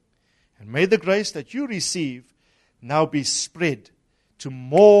 And may the grace that you receive now be spread to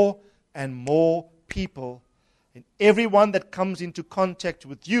more and more people, and everyone that comes into contact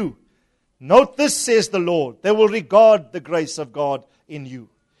with you. Note this, says the Lord, they will regard the grace of God in you.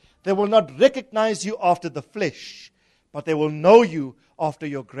 They will not recognize you after the flesh, but they will know you after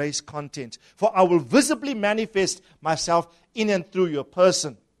your grace content. For I will visibly manifest myself in and through your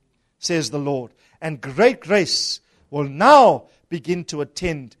person, says the Lord. And great grace will now begin to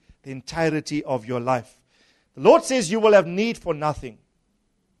attend the entirety of your life. The Lord says you will have need for nothing.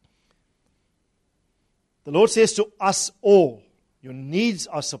 The Lord says to us all, your needs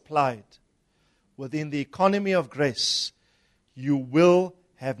are supplied. Within the economy of grace, you will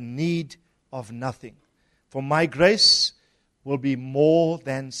have need of nothing. For my grace will be more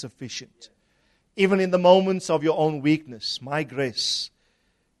than sufficient. Even in the moments of your own weakness, my grace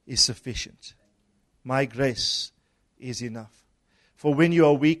is sufficient. My grace is enough. For when you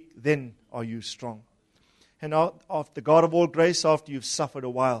are weak, then are you strong. And the God of all grace, after you've suffered a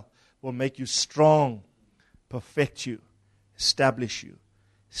while, will make you strong, perfect you, establish you,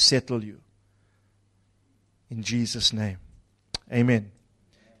 settle you. In Jesus' name. Amen.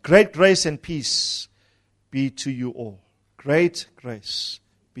 Great grace and peace be to you all. Great grace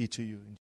be to you.